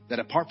 that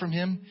apart from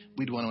Him,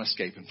 we'd want to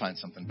escape and find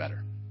something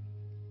better.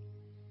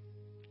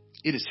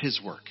 It is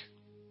His work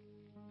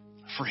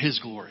for His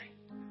glory.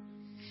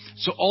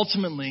 So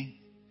ultimately,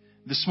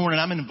 this morning,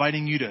 I'm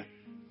inviting you to,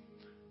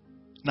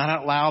 not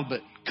out loud,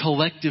 but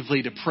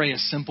collectively to pray a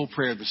simple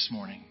prayer this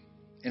morning.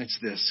 And it's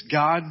this: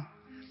 God,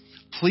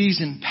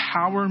 please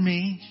empower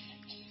me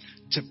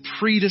to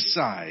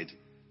pre-decide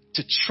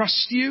to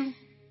trust you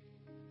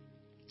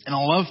and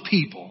love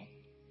people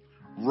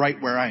right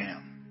where I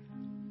am.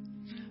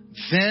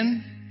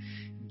 Then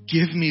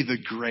give me the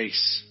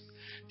grace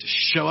to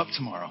show up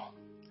tomorrow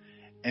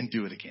and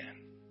do it again.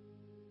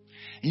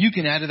 And you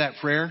can add to that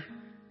prayer,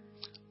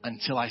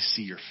 until I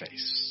see your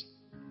face.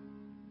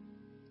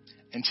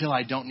 Until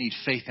I don't need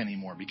faith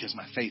anymore because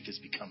my faith has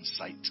become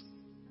sight.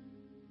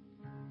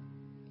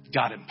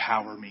 God,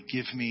 empower me.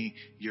 Give me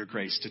your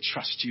grace to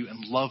trust you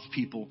and love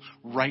people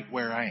right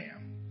where I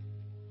am.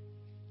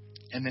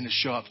 And then to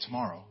show up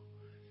tomorrow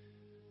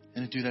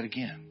and to do that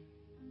again.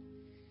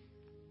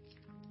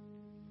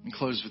 And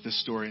close with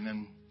this story, and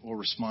then we'll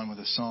respond with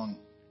a song.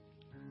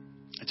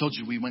 I told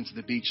you we went to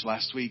the beach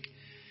last week.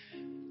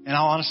 And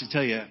I'll honestly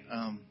tell you,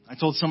 I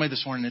told somebody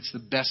this morning it's the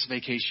best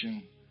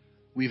vacation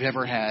we've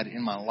ever had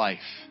in my life.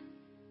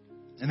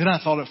 And then I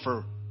thought it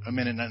for a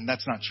minute, and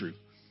that's not true.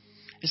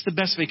 It's the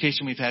best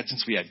vacation we've had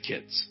since we had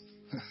kids.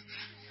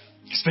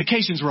 Because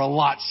vacations were a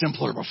lot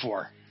simpler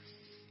before.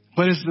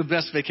 But it's the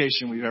best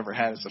vacation we've ever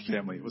had as a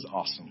family. It was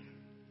awesome.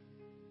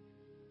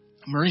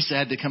 Marisa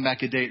had to come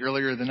back a day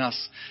earlier than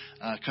us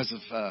because of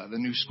the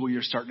new school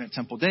year starting at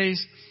Temple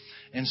Days.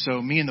 And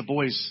so me and the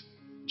boys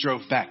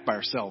drove back by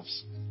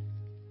ourselves.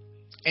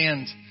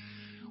 And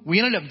we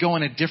ended up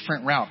going a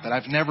different route that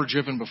I've never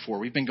driven before.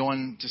 We've been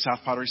going to South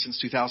Pottery since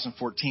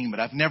 2014,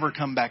 but I've never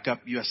come back up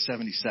US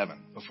 77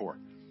 before.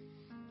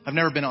 I've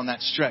never been on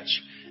that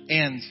stretch.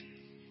 And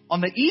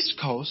on the East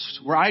Coast,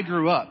 where I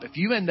grew up, if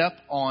you end up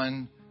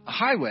on a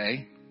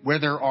highway where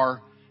there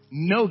are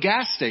no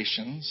gas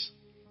stations,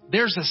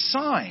 there's a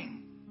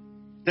sign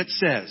that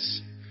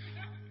says,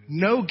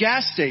 no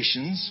gas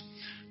stations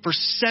for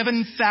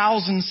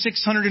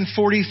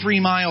 7,643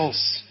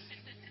 miles.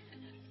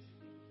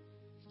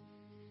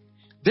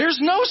 There's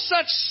no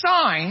such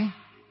sign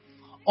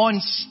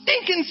on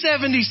stinking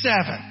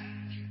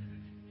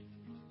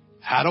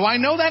 77. How do I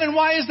know that, and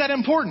why is that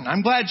important?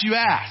 I'm glad you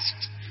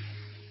asked.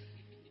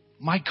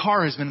 My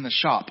car has been in the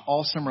shop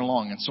all summer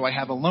long, and so I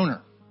have a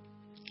loaner.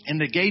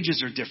 And the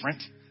gauges are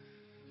different.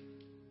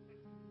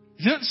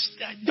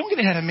 Don't get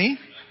ahead of me.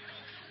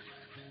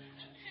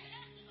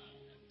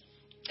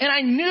 And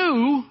I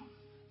knew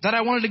that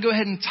I wanted to go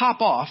ahead and top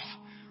off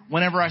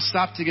whenever I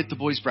stopped to get the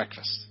boys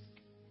breakfast.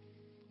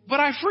 But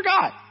I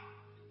forgot.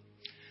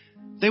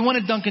 They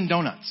wanted Dunkin'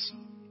 Donuts.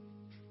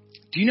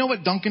 Do you know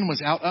what Dunkin'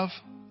 was out of?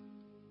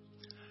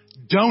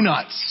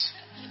 Donuts.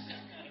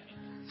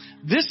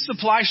 This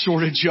supply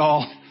shortage,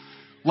 y'all,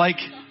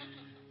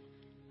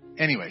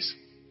 anyways.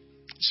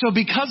 So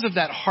because of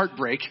that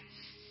heartbreak,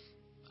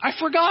 I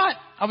forgot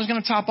I was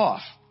going to top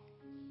off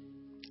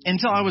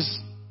until I was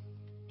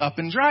up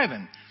and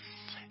driving.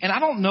 And I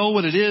don't know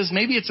what it is.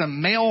 Maybe it's a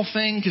male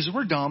thing because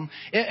we're dumb.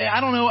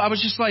 I don't know. I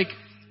was just like,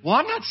 well,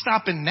 I'm not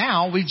stopping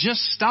now. We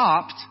just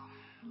stopped.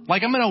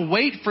 I'm going to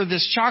wait for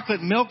this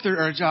chocolate milk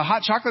or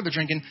hot chocolate they're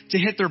drinking to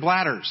hit their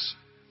bladders.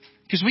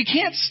 Because we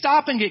can't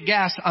stop and get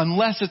gas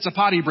unless it's a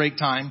potty break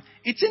time.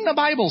 It's in the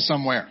Bible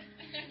somewhere.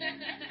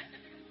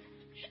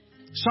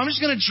 So I'm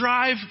just going to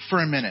drive for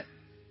a minute.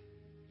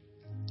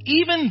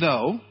 Even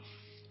though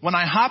when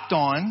I hopped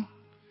on,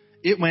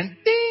 it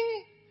went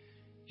ding.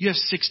 You have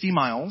 60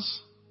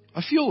 miles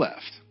of fuel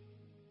left.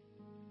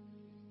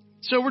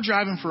 So we're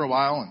driving for a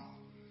while, and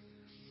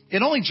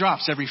it only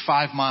drops every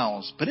 5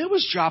 miles, but it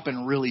was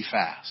dropping really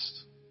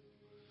fast.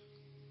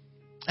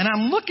 And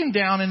I'm looking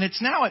down, and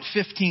it's now at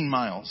 15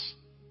 miles.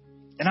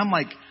 And I'm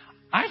like,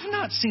 I've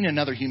not seen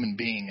another human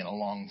being in a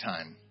long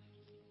time.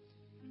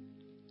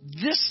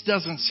 This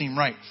doesn't seem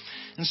right.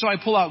 And so I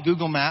pull out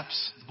Google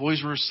Maps. The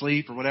boys were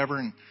asleep or whatever,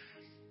 and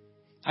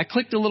I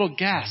clicked a little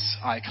gas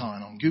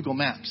icon on Google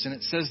Maps, and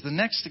it says the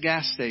next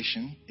gas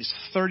station is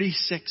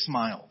 36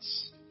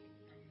 miles.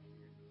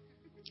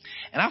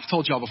 And I've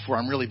told y'all before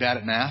I'm really bad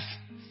at math,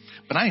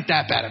 but I ain't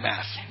that bad at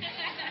math.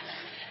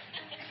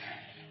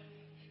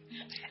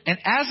 And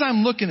as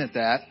I'm looking at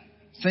that,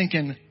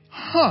 thinking,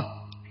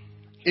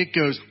 it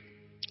goes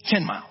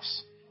 10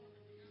 miles.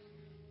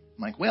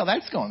 I'm like, well,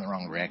 that's going the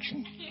wrong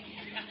direction.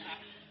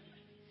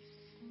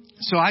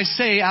 So I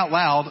say out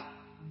loud,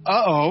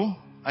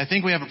 I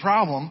think we have a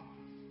problem.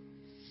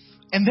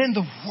 And then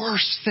the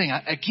worst thing,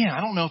 I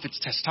don't know if it's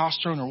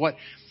testosterone or what,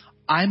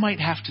 I might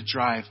have to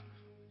drive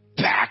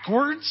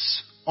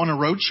backwards on a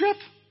road trip.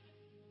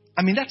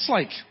 I mean, that's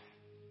I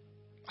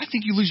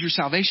think you lose your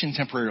salvation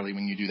temporarily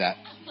when you do that.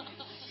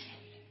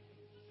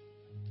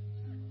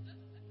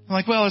 I'm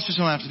like, well, that's just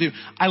what I have to do.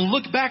 I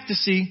look back to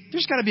see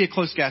there's got to be a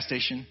close gas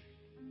station.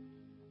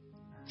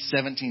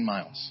 17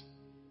 miles.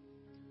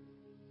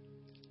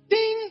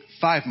 Ding!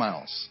 5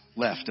 miles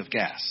left of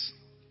gas.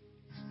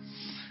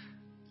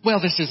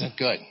 Well, this isn't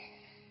good.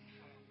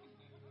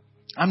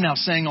 I'm now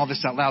saying all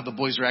this out loud. The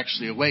boys are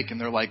actually awake and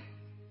they're like,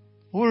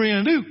 what are we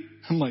going to do?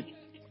 I'm like,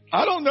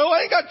 I don't know.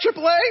 I ain't got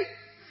AAA.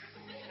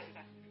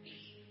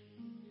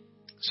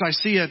 So I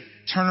see a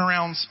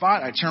turnaround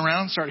spot. I turn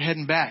around and start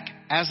heading back.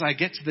 As I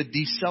get to the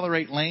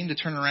decelerate lane to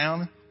turn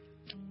around,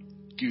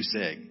 goose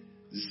egg,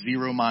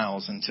 0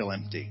 miles until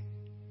empty.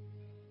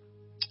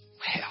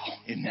 Well,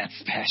 isn't that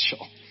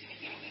special?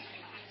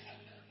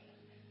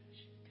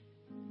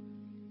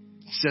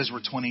 It says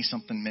we're 20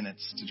 something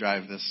minutes to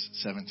drive this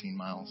 17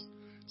 miles,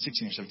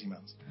 16 or 17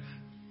 miles.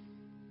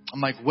 I'm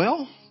like,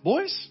 well,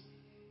 boys,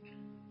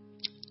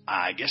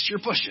 I guess you're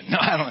pushing. No,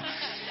 I don't.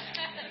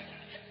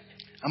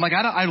 I'm like,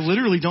 I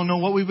literally don't know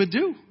what we would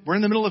do. We're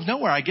in the middle of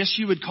nowhere. I guess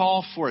you would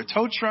call for a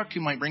tow truck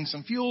who might bring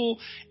some fuel,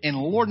 and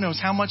Lord knows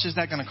how much is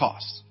that going to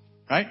cost,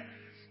 right?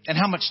 And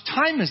how much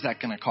time is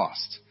that going to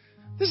cost?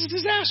 This is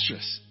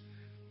disastrous.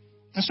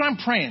 And so I'm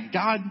praying,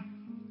 God,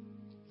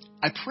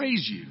 I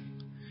praise you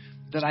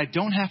that I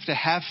don't have to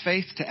have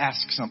faith to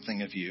ask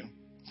something of you,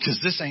 because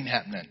this ain't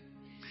happening.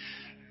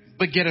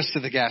 But get us to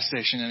the gas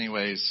station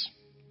anyways,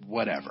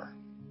 whatever.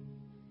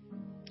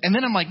 And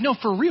then I'm like, no,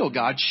 for real,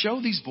 God,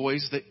 show these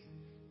boys that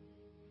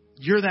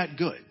you're that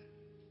good.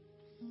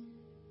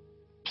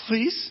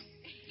 Please?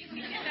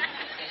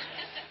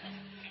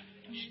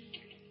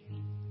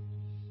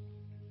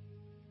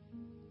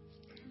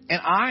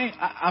 And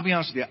I'll be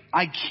honest with you,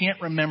 I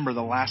can't remember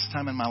the last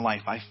time in my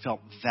life I felt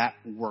that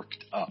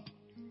worked up.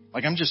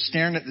 Like I'm just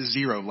staring at the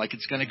 0, like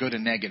it's going to go to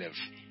negative.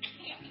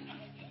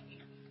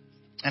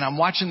 And I'm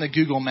watching the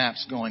Google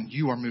Maps going,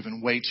 you are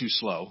moving way too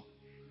slow.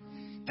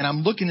 And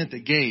I'm looking at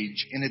the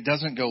gauge and it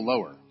doesn't go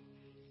lower.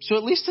 So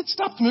at least it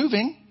stopped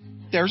moving.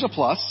 There's a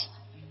plus.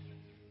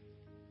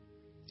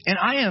 And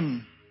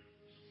I'm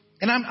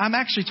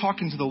actually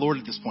talking to the Lord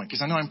at this point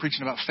because I know I'm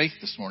preaching about faith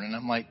this morning.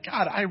 I'm like,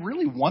 God, I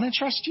really want to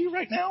trust you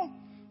right now,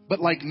 but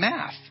like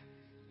math.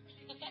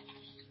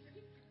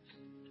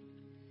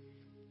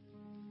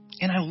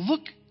 And I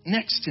look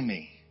next to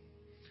me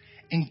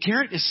and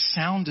Garrett is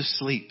sound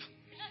asleep.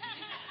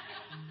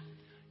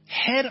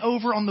 Head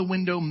over on the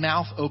window,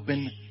 mouth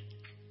open,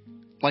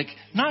 like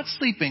not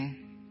sleeping,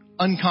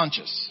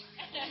 unconscious.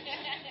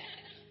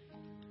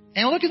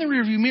 And I look in the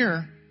rearview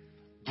mirror,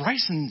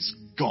 Bryson's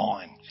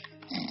gone.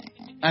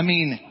 I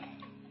mean,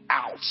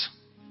 out.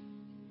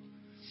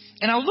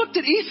 And I looked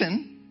at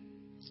Ethan,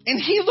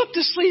 and he looked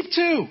asleep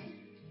too.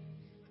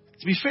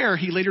 To be fair,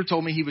 he later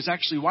told me he was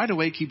actually wide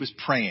awake. He was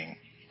praying.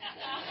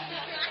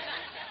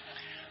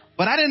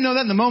 But I didn't know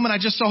that in the moment. I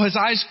just saw his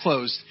eyes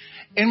closed.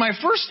 And my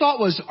first thought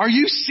was, are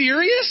you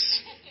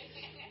serious?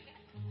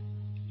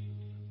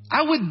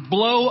 I would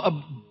blow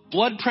a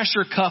blood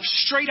pressure cuff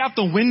straight out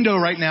the window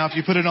right now if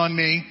you put it on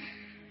me.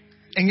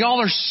 And y'all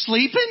are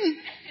sleeping?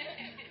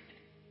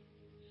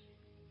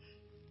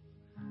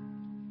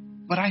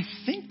 But I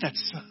think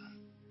that's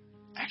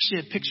actually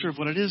a picture of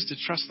what it is to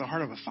trust the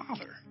heart of a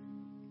father.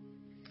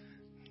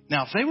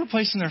 Now, if they were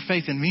placing their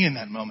faith in me in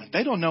that moment,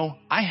 they don't know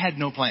I had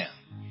no plan.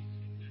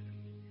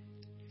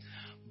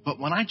 But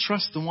when I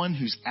trust the one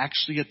who's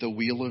actually at the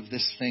wheel of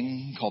this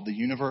thing called the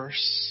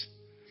universe,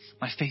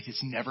 my faith is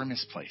never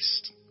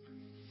misplaced.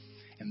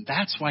 And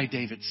that's why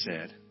David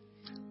said,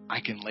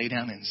 I can lay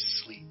down and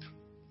sleep.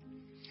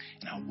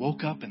 And I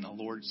woke up and the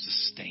Lord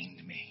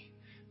sustained me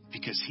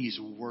because he's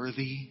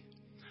worthy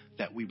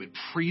that we would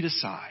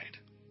pre-decide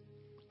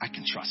I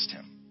can trust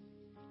him.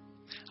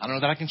 I don't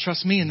know that I can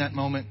trust me in that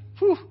moment.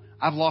 Whew,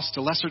 I've lost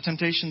to lesser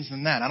temptations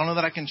than that. I don't know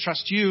that I can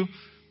trust you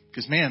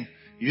because, man,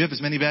 you have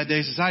as many bad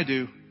days as I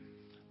do.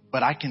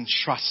 But I can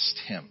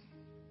trust him,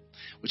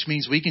 which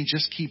means we can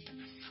just keep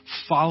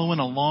following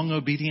along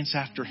obedience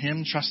after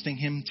him, trusting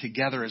him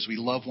together as we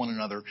love one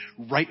another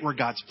right where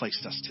God's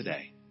placed us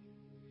today.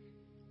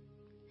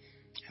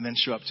 And then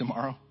show up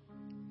tomorrow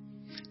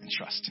and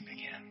trust him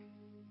again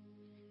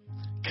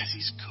because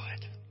he's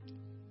good.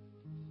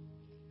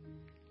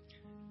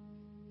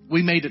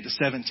 We made it to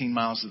 17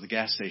 miles to the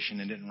gas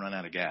station and didn't run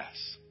out of gas.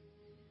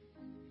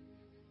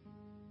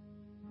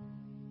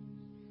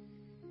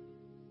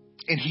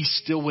 And he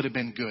still would have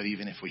been good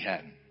even if we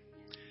hadn't.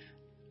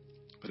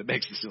 But it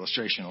makes this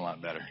illustration a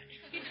lot better.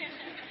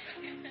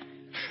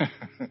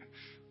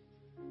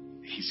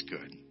 He's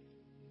good.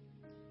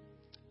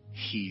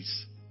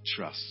 He's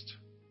trustworthy.